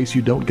in case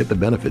you don't get the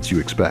benefits you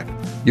expect.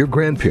 Your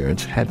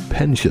grandparents had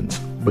pensions,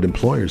 but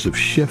employers have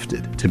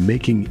shifted to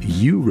making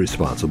you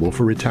responsible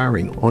for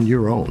retiring on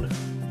your own.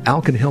 Al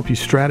can help you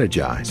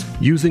strategize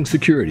using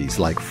securities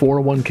like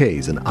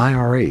 401ks and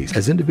IRAs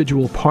as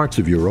individual parts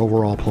of your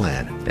overall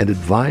plan and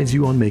advise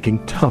you on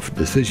making tough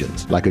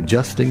decisions like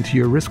adjusting to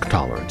your risk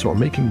tolerance or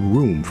making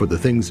room for the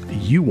things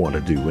you want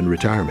to do in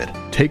retirement.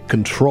 Take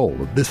control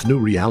of this new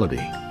reality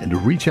and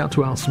reach out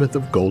to Al Smith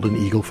of Golden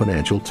Eagle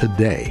Financial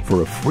today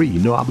for a free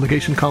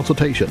no-obligation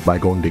consultation by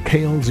going to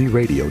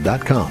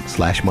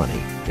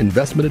klzradio.com/money.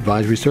 Investment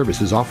advisory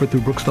services offered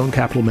through Brookstone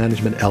Capital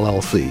Management,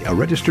 LLC, a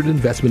registered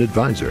investment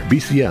advisor.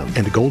 BCM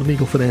and Golden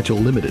Eagle Financial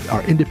Limited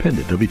are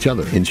independent of each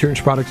other.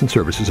 Insurance products and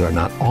services are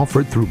not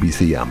offered through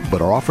BCM,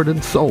 but are offered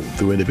and sold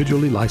through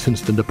individually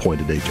licensed and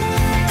appointed agents.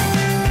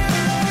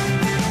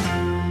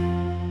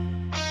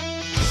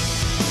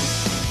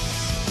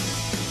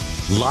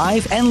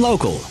 Live and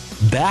local.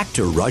 Back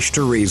to Rush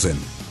to Reason.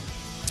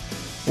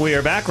 We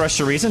are back. Rush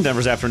to Reason,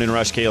 Denver's Afternoon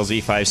Rush,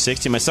 KLZ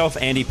 560. Myself,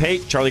 Andy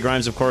Pate, Charlie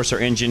Grimes, of course, our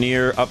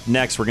engineer. Up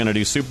next, we're going to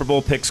do Super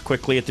Bowl picks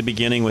quickly at the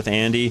beginning with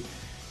Andy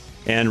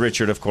and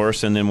Richard, of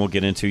course, and then we'll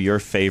get into your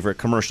favorite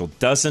commercial.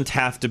 Doesn't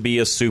have to be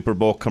a Super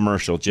Bowl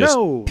commercial. Just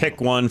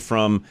pick one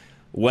from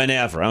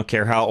whenever. I don't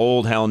care how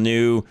old, how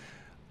new.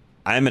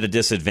 I'm at a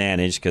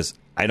disadvantage because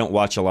I don't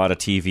watch a lot of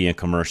TV and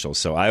commercials,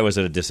 so I was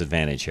at a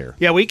disadvantage here.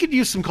 Yeah, we could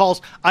use some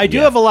calls. I do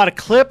have a lot of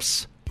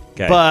clips,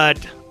 but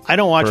I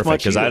don't watch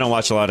much because I don't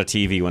watch a lot of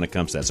TV when it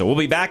comes to that. So we'll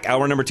be back.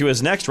 Hour number 2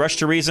 is next. Rush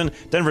to Reason,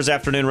 Denver's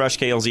Afternoon Rush,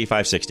 KLZ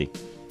 560.